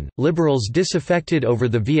election, liberals disaffected over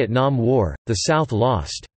the Vietnam War, the South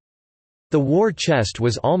lost. The war chest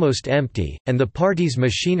was almost empty, and the party's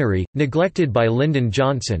machinery, neglected by Lyndon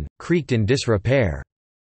Johnson, creaked in disrepair."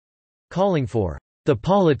 Calling for "the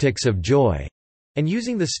politics of joy," and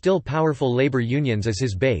using the still powerful labor unions as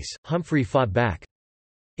his base, Humphrey fought back.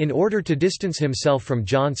 In order to distance himself from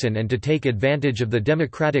Johnson and to take advantage of the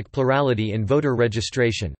Democratic plurality in voter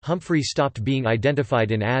registration, Humphrey stopped being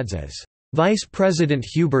identified in ads as Vice President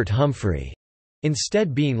Hubert Humphrey,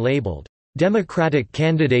 instead being labeled Democratic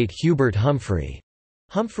candidate Hubert Humphrey.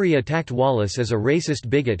 Humphrey attacked Wallace as a racist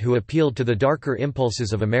bigot who appealed to the darker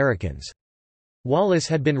impulses of Americans. Wallace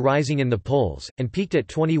had been rising in the polls, and peaked at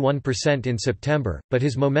 21% in September, but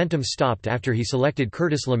his momentum stopped after he selected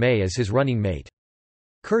Curtis LeMay as his running mate.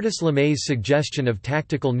 Curtis LeMay's suggestion of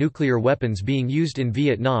tactical nuclear weapons being used in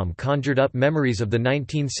Vietnam conjured up memories of the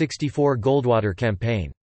 1964 Goldwater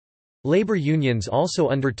campaign. Labor unions also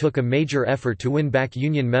undertook a major effort to win back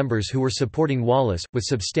union members who were supporting Wallace, with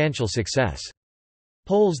substantial success.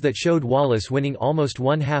 Polls that showed Wallace winning almost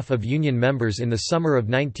one-half of union members in the summer of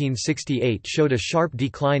 1968 showed a sharp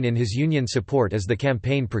decline in his union support as the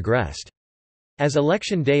campaign progressed. As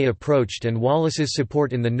Election Day approached and Wallace's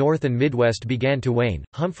support in the North and Midwest began to wane,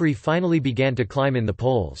 Humphrey finally began to climb in the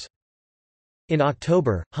polls. In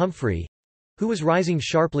October, Humphrey, who was rising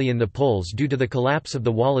sharply in the polls due to the collapse of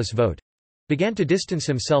the Wallace vote, began to distance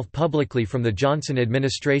himself publicly from the Johnson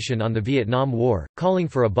administration on the Vietnam War, calling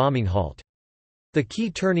for a bombing halt. The key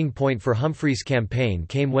turning point for Humphrey's campaign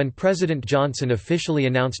came when President Johnson officially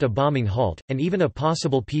announced a bombing halt, and even a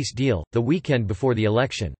possible peace deal, the weekend before the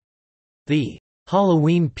election. The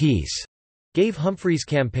Halloween peace gave Humphrey's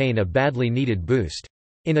campaign a badly needed boost.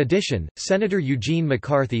 In addition, Senator Eugene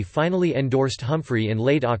McCarthy finally endorsed Humphrey in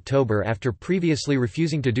late October after previously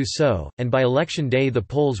refusing to do so, and by Election Day the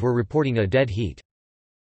polls were reporting a dead heat.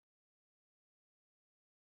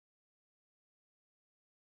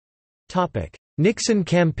 Nixon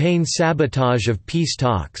campaign sabotage of peace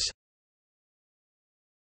talks.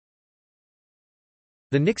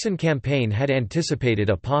 The Nixon campaign had anticipated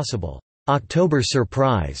a possible October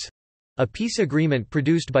surprise, a peace agreement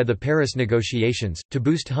produced by the Paris negotiations, to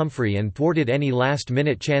boost Humphrey and thwarted any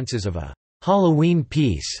last-minute chances of a Halloween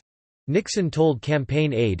peace. Nixon told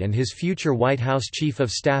campaign aide and his future White House Chief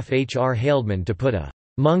of Staff H.R. Haldeman to put a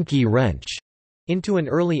monkey wrench into an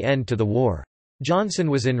early end to the war. Johnson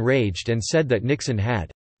was enraged and said that Nixon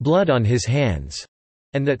had blood on his hands,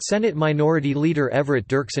 and that Senate Minority Leader Everett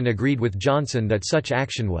Dirksen agreed with Johnson that such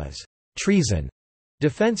action was treason.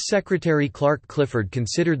 Defense Secretary Clark Clifford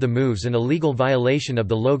considered the moves an illegal violation of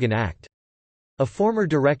the Logan Act. A former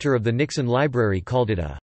director of the Nixon Library called it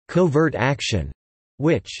a covert action,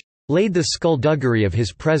 which laid the skullduggery of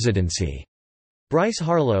his presidency. Bryce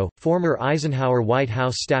Harlow, former Eisenhower White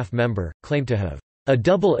House staff member, claimed to have a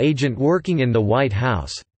double agent working in the White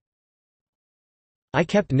House. I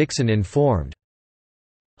kept Nixon informed.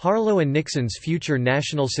 Harlow and Nixon's future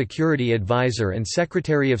National Security Advisor and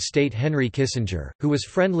Secretary of State Henry Kissinger, who was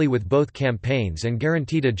friendly with both campaigns and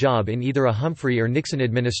guaranteed a job in either a Humphrey or Nixon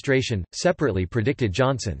administration, separately predicted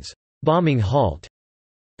Johnson's bombing halt.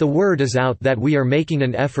 The word is out that we are making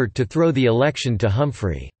an effort to throw the election to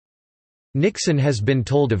Humphrey. Nixon has been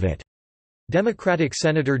told of it. Democratic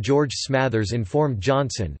Senator George Smathers informed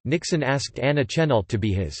Johnson. Nixon asked Anna Chennault to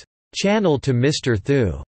be his channel to Mr.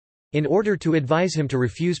 Thieu, in order to advise him to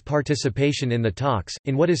refuse participation in the talks,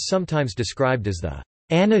 in what is sometimes described as the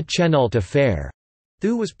Anna Chennault affair.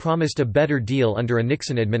 Thieu was promised a better deal under a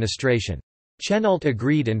Nixon administration. Chennault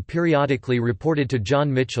agreed and periodically reported to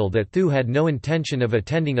John Mitchell that Thieu had no intention of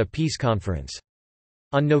attending a peace conference.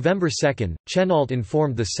 On November 2, Chennault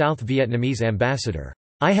informed the South Vietnamese ambassador,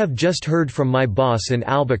 "I have just heard from my boss in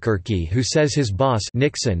Albuquerque who says his boss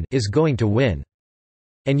Nixon is going to win."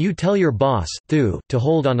 "And you tell your boss, Thu, to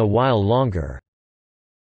hold on a while longer."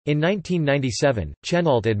 In 1997,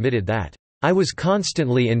 Chennault admitted that, "I was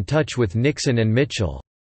constantly in touch with Nixon and Mitchell."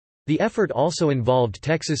 The effort also involved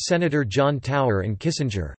Texas Senator John Tower and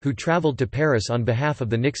Kissinger, who traveled to Paris on behalf of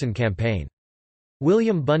the Nixon campaign.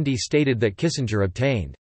 William Bundy stated that Kissinger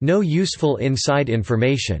obtained no useful inside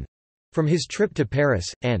information from his trip to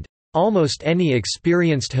Paris, and almost any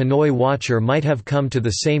experienced Hanoi watcher might have come to the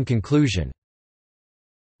same conclusion,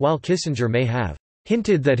 while Kissinger may have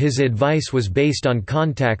hinted that his advice was based on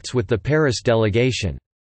contacts with the Paris delegation.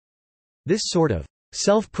 This sort of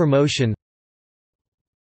self-promotion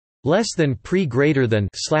less than pre greater than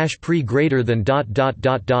is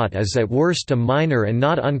at worst a minor and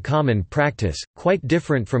not uncommon practice, quite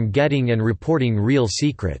different from getting and reporting real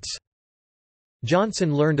secrets.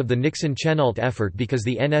 Johnson learned of the Nixon-Chennault effort because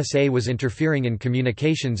the NSA was interfering in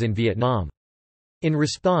communications in Vietnam. In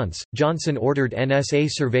response, Johnson ordered NSA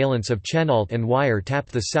surveillance of Chennault and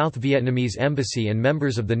wire-tapped the South Vietnamese embassy and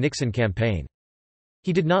members of the Nixon campaign.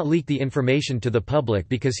 He did not leak the information to the public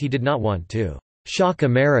because he did not want to shock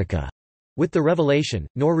America with the revelation,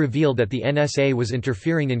 nor reveal that the NSA was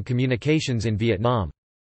interfering in communications in Vietnam.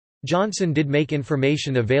 Johnson did make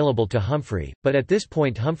information available to Humphrey, but at this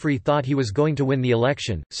point Humphrey thought he was going to win the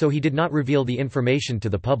election, so he did not reveal the information to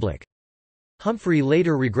the public. Humphrey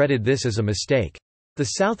later regretted this as a mistake. The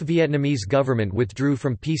South Vietnamese government withdrew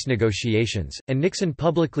from peace negotiations, and Nixon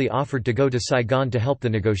publicly offered to go to Saigon to help the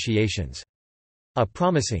negotiations. A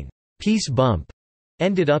promising peace bump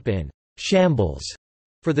ended up in shambles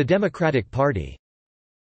for the Democratic Party.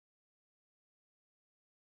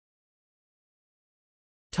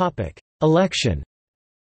 Election.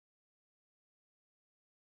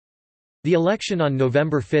 The election on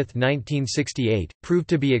November 5, 1968, proved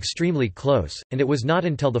to be extremely close, and it was not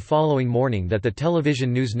until the following morning that the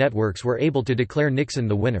television news networks were able to declare Nixon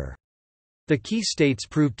the winner. The key states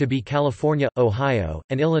proved to be California, Ohio,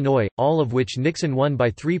 and Illinois, all of which Nixon won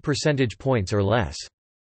by 3 percentage points or less.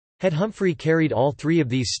 Had Humphrey carried all 3 of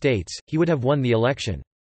these states, he would have won the election.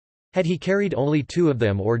 Had he carried only 2 of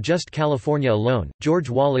them or just California alone, George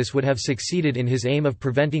Wallace would have succeeded in his aim of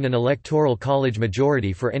preventing an electoral college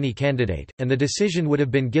majority for any candidate, and the decision would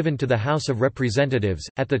have been given to the House of Representatives,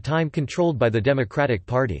 at the time controlled by the Democratic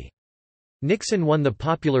Party. Nixon won the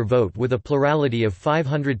popular vote with a plurality of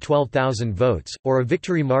 512,000 votes, or a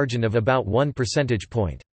victory margin of about 1 percentage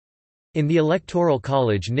point. In the Electoral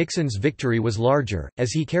College, Nixon's victory was larger,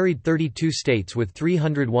 as he carried 32 states with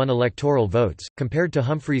 301 electoral votes, compared to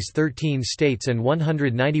Humphrey's 13 states and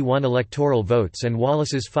 191 electoral votes and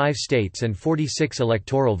Wallace's 5 states and 46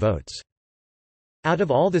 electoral votes. Out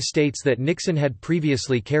of all the states that Nixon had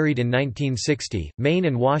previously carried in 1960, Maine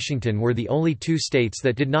and Washington were the only 2 states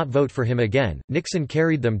that did not vote for him again. Nixon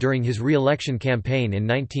carried them during his re-election campaign in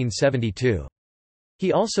 1972.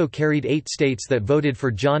 He also carried 8 states that voted for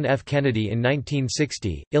John F. Kennedy in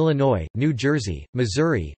 1960: Illinois, New Jersey,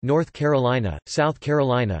 Missouri, North Carolina, South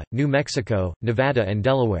Carolina, New Mexico, Nevada and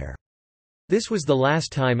Delaware. This was the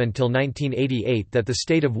last time until 1988 that the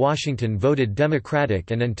state of Washington voted Democratic,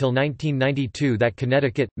 and until 1992 that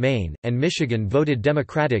Connecticut, Maine, and Michigan voted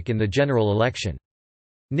Democratic in the general election.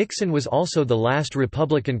 Nixon was also the last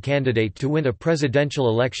Republican candidate to win a presidential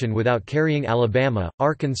election without carrying Alabama,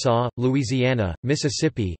 Arkansas, Louisiana,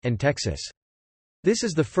 Mississippi, and Texas. This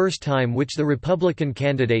is the first time which the Republican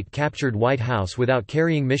candidate captured White House without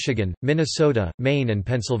carrying Michigan, Minnesota, Maine and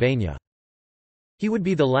Pennsylvania. He would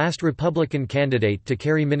be the last Republican candidate to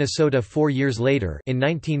carry Minnesota 4 years later, in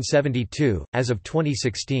 1972, as of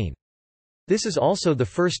 2016. This is also the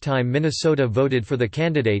first time Minnesota voted for the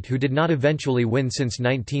candidate who did not eventually win since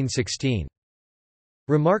 1916.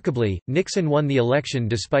 Remarkably, Nixon won the election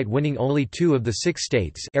despite winning only 2 of the 6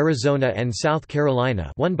 states, Arizona and South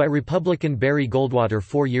Carolina, won by Republican Barry Goldwater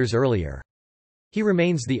 4 years earlier. He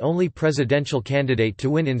remains the only presidential candidate to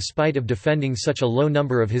win in spite of defending such a low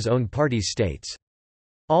number of his own party's states.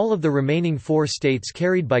 All of the remaining 4 states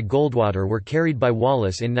carried by Goldwater were carried by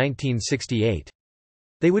Wallace in 1968.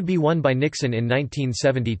 They would be won by Nixon in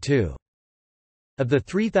 1972. Of the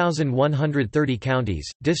 3,130 counties,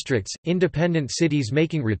 districts, independent cities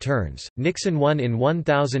making returns, Nixon won in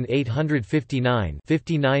 1,859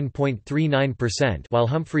 (59.39%), while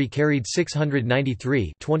Humphrey carried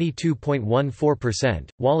 693 (22.14%).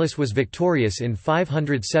 Wallace was victorious in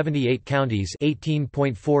 578 counties,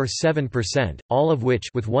 18.47%, all of which,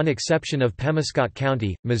 with one exception of Pemiscot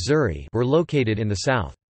County, Missouri, were located in the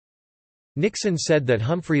South. Nixon said that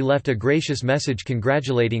Humphrey left a gracious message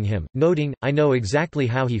congratulating him, noting, "I know exactly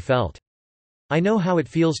how he felt. I know how it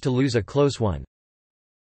feels to lose a close one."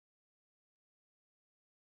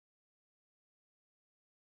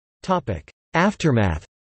 Aftermath.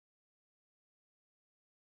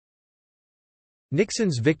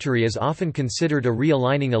 Nixon's victory is often considered a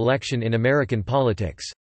realigning election in American politics.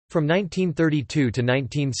 From 1932 to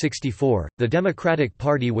 1964, the Democratic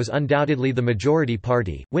Party was undoubtedly the majority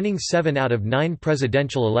party, winning 7 out of 9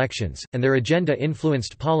 presidential elections, and their agenda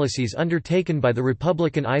influenced policies undertaken by the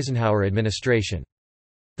Republican Eisenhower administration.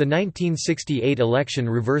 The 1968 election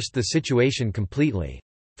reversed the situation completely.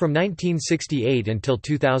 From 1968 until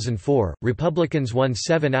 2004, Republicans won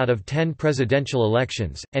 7 out of 10 presidential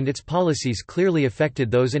elections, and its policies clearly affected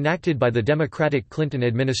those enacted by the Democratic Clinton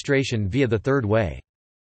administration via the Third Way.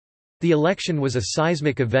 The election was a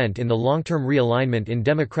seismic event in the long-term realignment in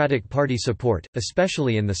Democratic Party support,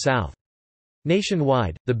 especially in the South.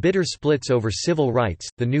 Nationwide, the bitter splits over civil rights,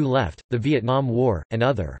 the New Left, the Vietnam War, and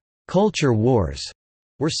other culture wars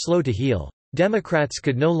were slow to heal. Democrats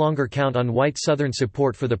could no longer count on white Southern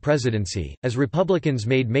support for the presidency, as Republicans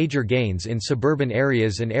made major gains in suburban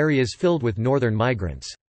areas and areas filled with Northern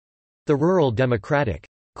migrants. The rural Democratic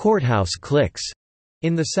courthouse cliques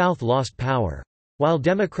in the South lost power. While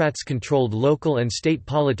Democrats controlled local and state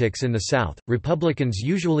politics in the South, Republicans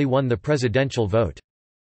usually won the presidential vote.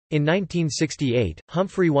 In 1968,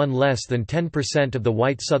 Humphrey won less than 10% of the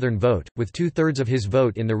white Southern vote, with 2/3 of his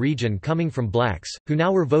vote in the region coming from blacks, who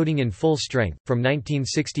now were voting in full strength. From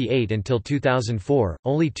 1968 until 2004,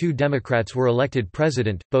 only 2 Democrats were elected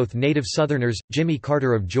president, both native Southerners, Jimmy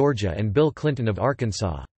Carter of Georgia and Bill Clinton of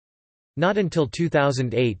Arkansas. Not until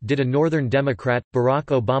 2008 did a Northern Democrat, Barack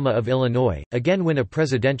Obama of Illinois, again win a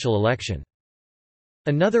presidential election.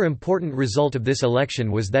 Another important result of this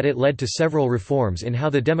election was that it led to several reforms in how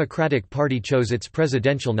the Democratic Party chose its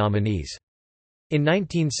presidential nominees. In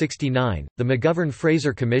 1969, the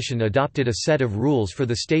McGovern-Fraser Commission adopted a set of rules for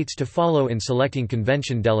the states to follow in selecting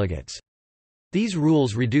convention delegates. These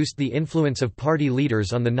rules reduced the influence of party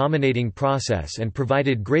leaders on the nominating process and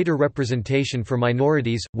provided greater representation for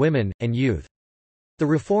minorities, women, and youth. The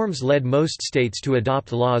reforms led most states to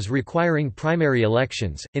adopt laws requiring primary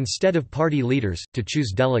elections, instead of party leaders, to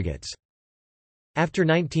choose delegates. After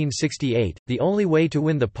 1968, the only way to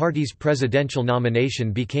win the party's presidential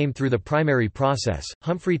nomination became through the primary process.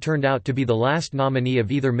 Humphrey turned out to be the last nominee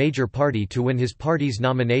of either major party to win his party's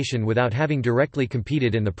nomination without having directly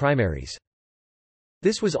competed in the primaries.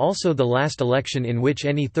 This was also the last election in which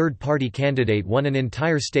any third-party candidate won an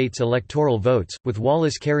entire state's electoral votes, with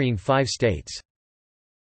Wallace carrying 5 states.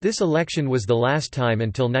 This election was the last time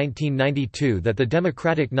until 1992 that the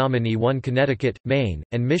Democratic nominee won Connecticut, Maine,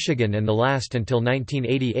 and Michigan, and the last until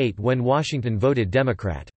 1988 when Washington voted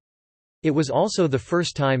Democrat. It was also the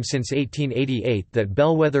first time since 1888 that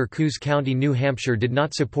bellwether Coos County, New Hampshire did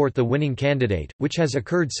not support the winning candidate, which has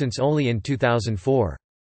occurred since only in 2004.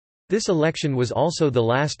 This election was also the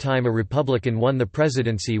last time a Republican won the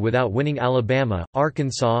presidency without winning Alabama,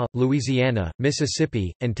 Arkansas, Louisiana,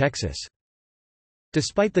 Mississippi, and Texas.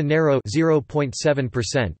 Despite the narrow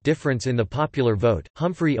 0.7% difference in the popular vote,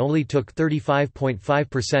 Humphrey only took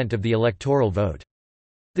 35.5% of the electoral vote.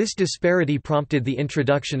 This disparity prompted the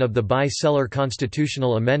introduction of the buy-seller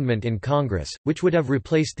constitutional amendment in Congress, which would have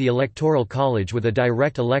replaced the Electoral College with a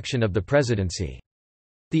direct election of the presidency.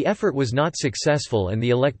 The effort was not successful and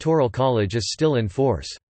the Electoral College is still in force.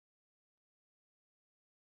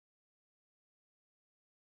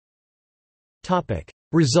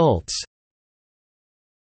 Results.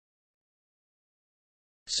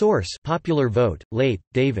 Source: Popular Vote, Leip,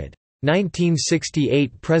 David.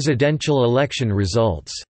 1968 Presidential Election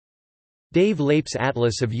Results. Dave Leip's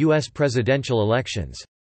Atlas of U.S. Presidential Elections.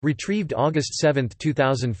 Retrieved August 7,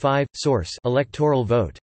 2005. Source: Electoral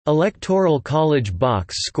Vote. Electoral College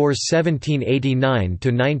box scores 1789 to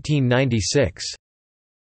 1996.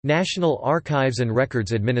 National Archives and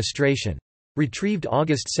Records Administration. Retrieved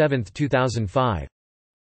August 7, 2005.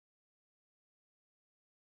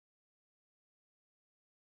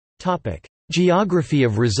 Topic: Geography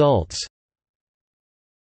of results.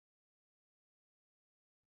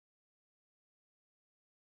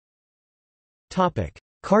 Topic: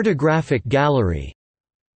 Cartographic gallery.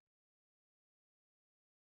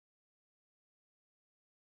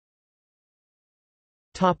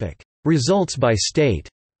 Topic: Results by state.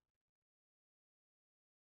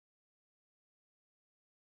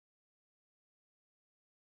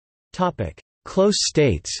 Topic: Close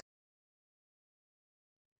states.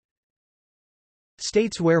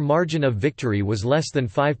 States where margin of victory was less than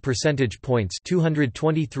 5 percentage points,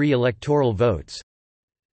 223 electoral votes.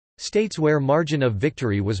 States where margin of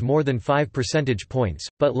victory was more than 5 percentage points,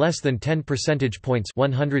 but less than 10 percentage points,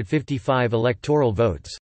 155 electoral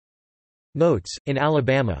votes. Notes: in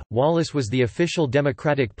Alabama, Wallace was the official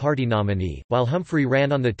Democratic Party nominee, while Humphrey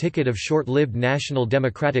ran on the ticket of short-lived National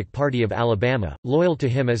Democratic Party of Alabama, loyal to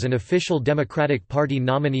him as an official Democratic Party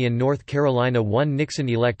nominee in North Carolina. One Nixon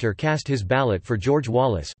elector cast his ballot for George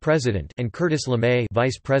Wallace, president, and Curtis LeMay,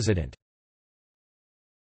 vice president.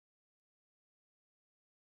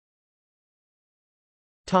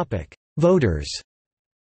 Topic: Voters.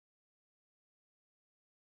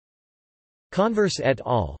 Converse et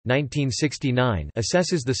al., 1969,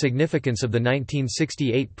 assesses the significance of the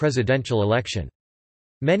 1968 presidential election.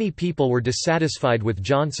 Many people were dissatisfied with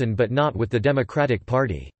Johnson but not with the Democratic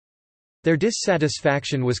Party. Their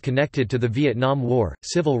dissatisfaction was connected to the Vietnam War,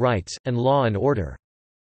 civil rights, and law and order.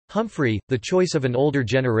 Humphrey, the choice of an older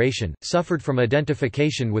generation, suffered from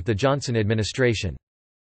identification with the Johnson administration.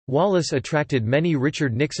 Wallace attracted many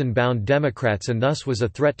Richard Nixon-bound Democrats and thus was a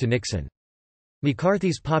threat to Nixon.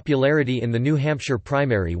 McCarthy's popularity in the New Hampshire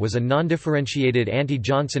primary was a non-differentiated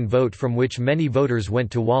anti-Johnson vote from which many voters went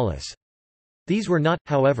to Wallace. These were not,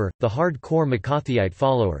 however, the hard-core McCarthyite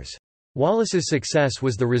followers. Wallace's success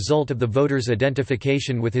was the result of the voters'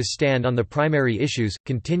 identification with his stand on the primary issues,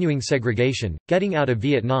 continuing segregation, getting out of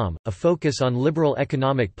Vietnam, a focus on liberal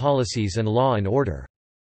economic policies and law and order.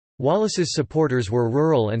 Wallace's supporters were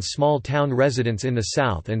rural and small-town residents in the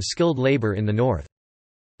South and skilled labor in the North.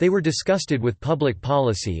 They were disgusted with public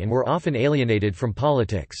policy and were often alienated from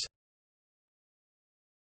politics.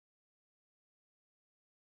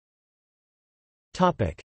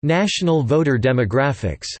 National voter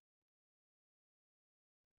demographics.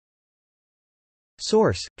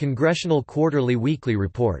 Source: Congressional Quarterly Weekly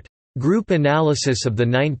Report. Group analysis of the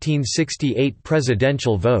 1968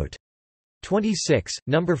 presidential vote. 26,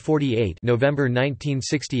 No. 48, November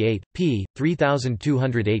 1968, p.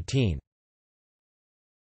 3218.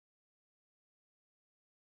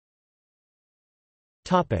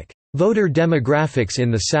 Voter demographics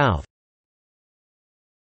in the South.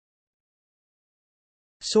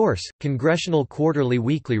 Source: Congressional Quarterly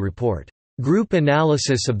Weekly Report. Group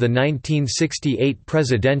analysis of the 1968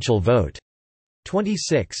 presidential vote.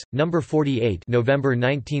 26, No. 48, November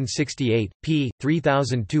 1968, p.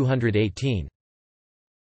 3218.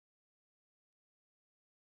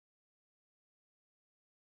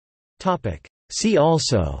 See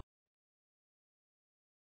also: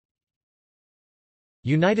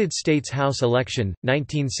 United States House election,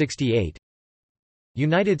 1968.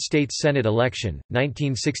 United States Senate election,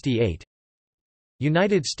 1968.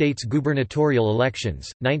 United States gubernatorial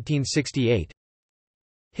elections, 1968.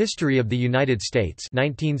 History of the United States,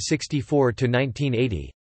 1964 to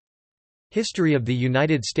 1980. History of the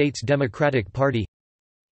United States Democratic Party.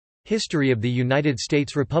 History of the United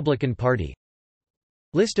States Republican Party.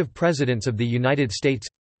 List of Presidents of the United States.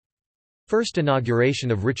 First inauguration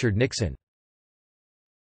of Richard Nixon.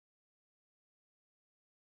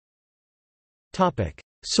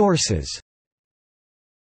 Sources: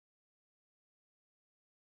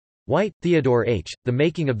 White, Theodore H., The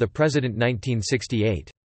Making of the President 1968.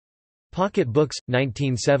 Pocket Books,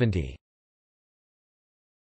 1970.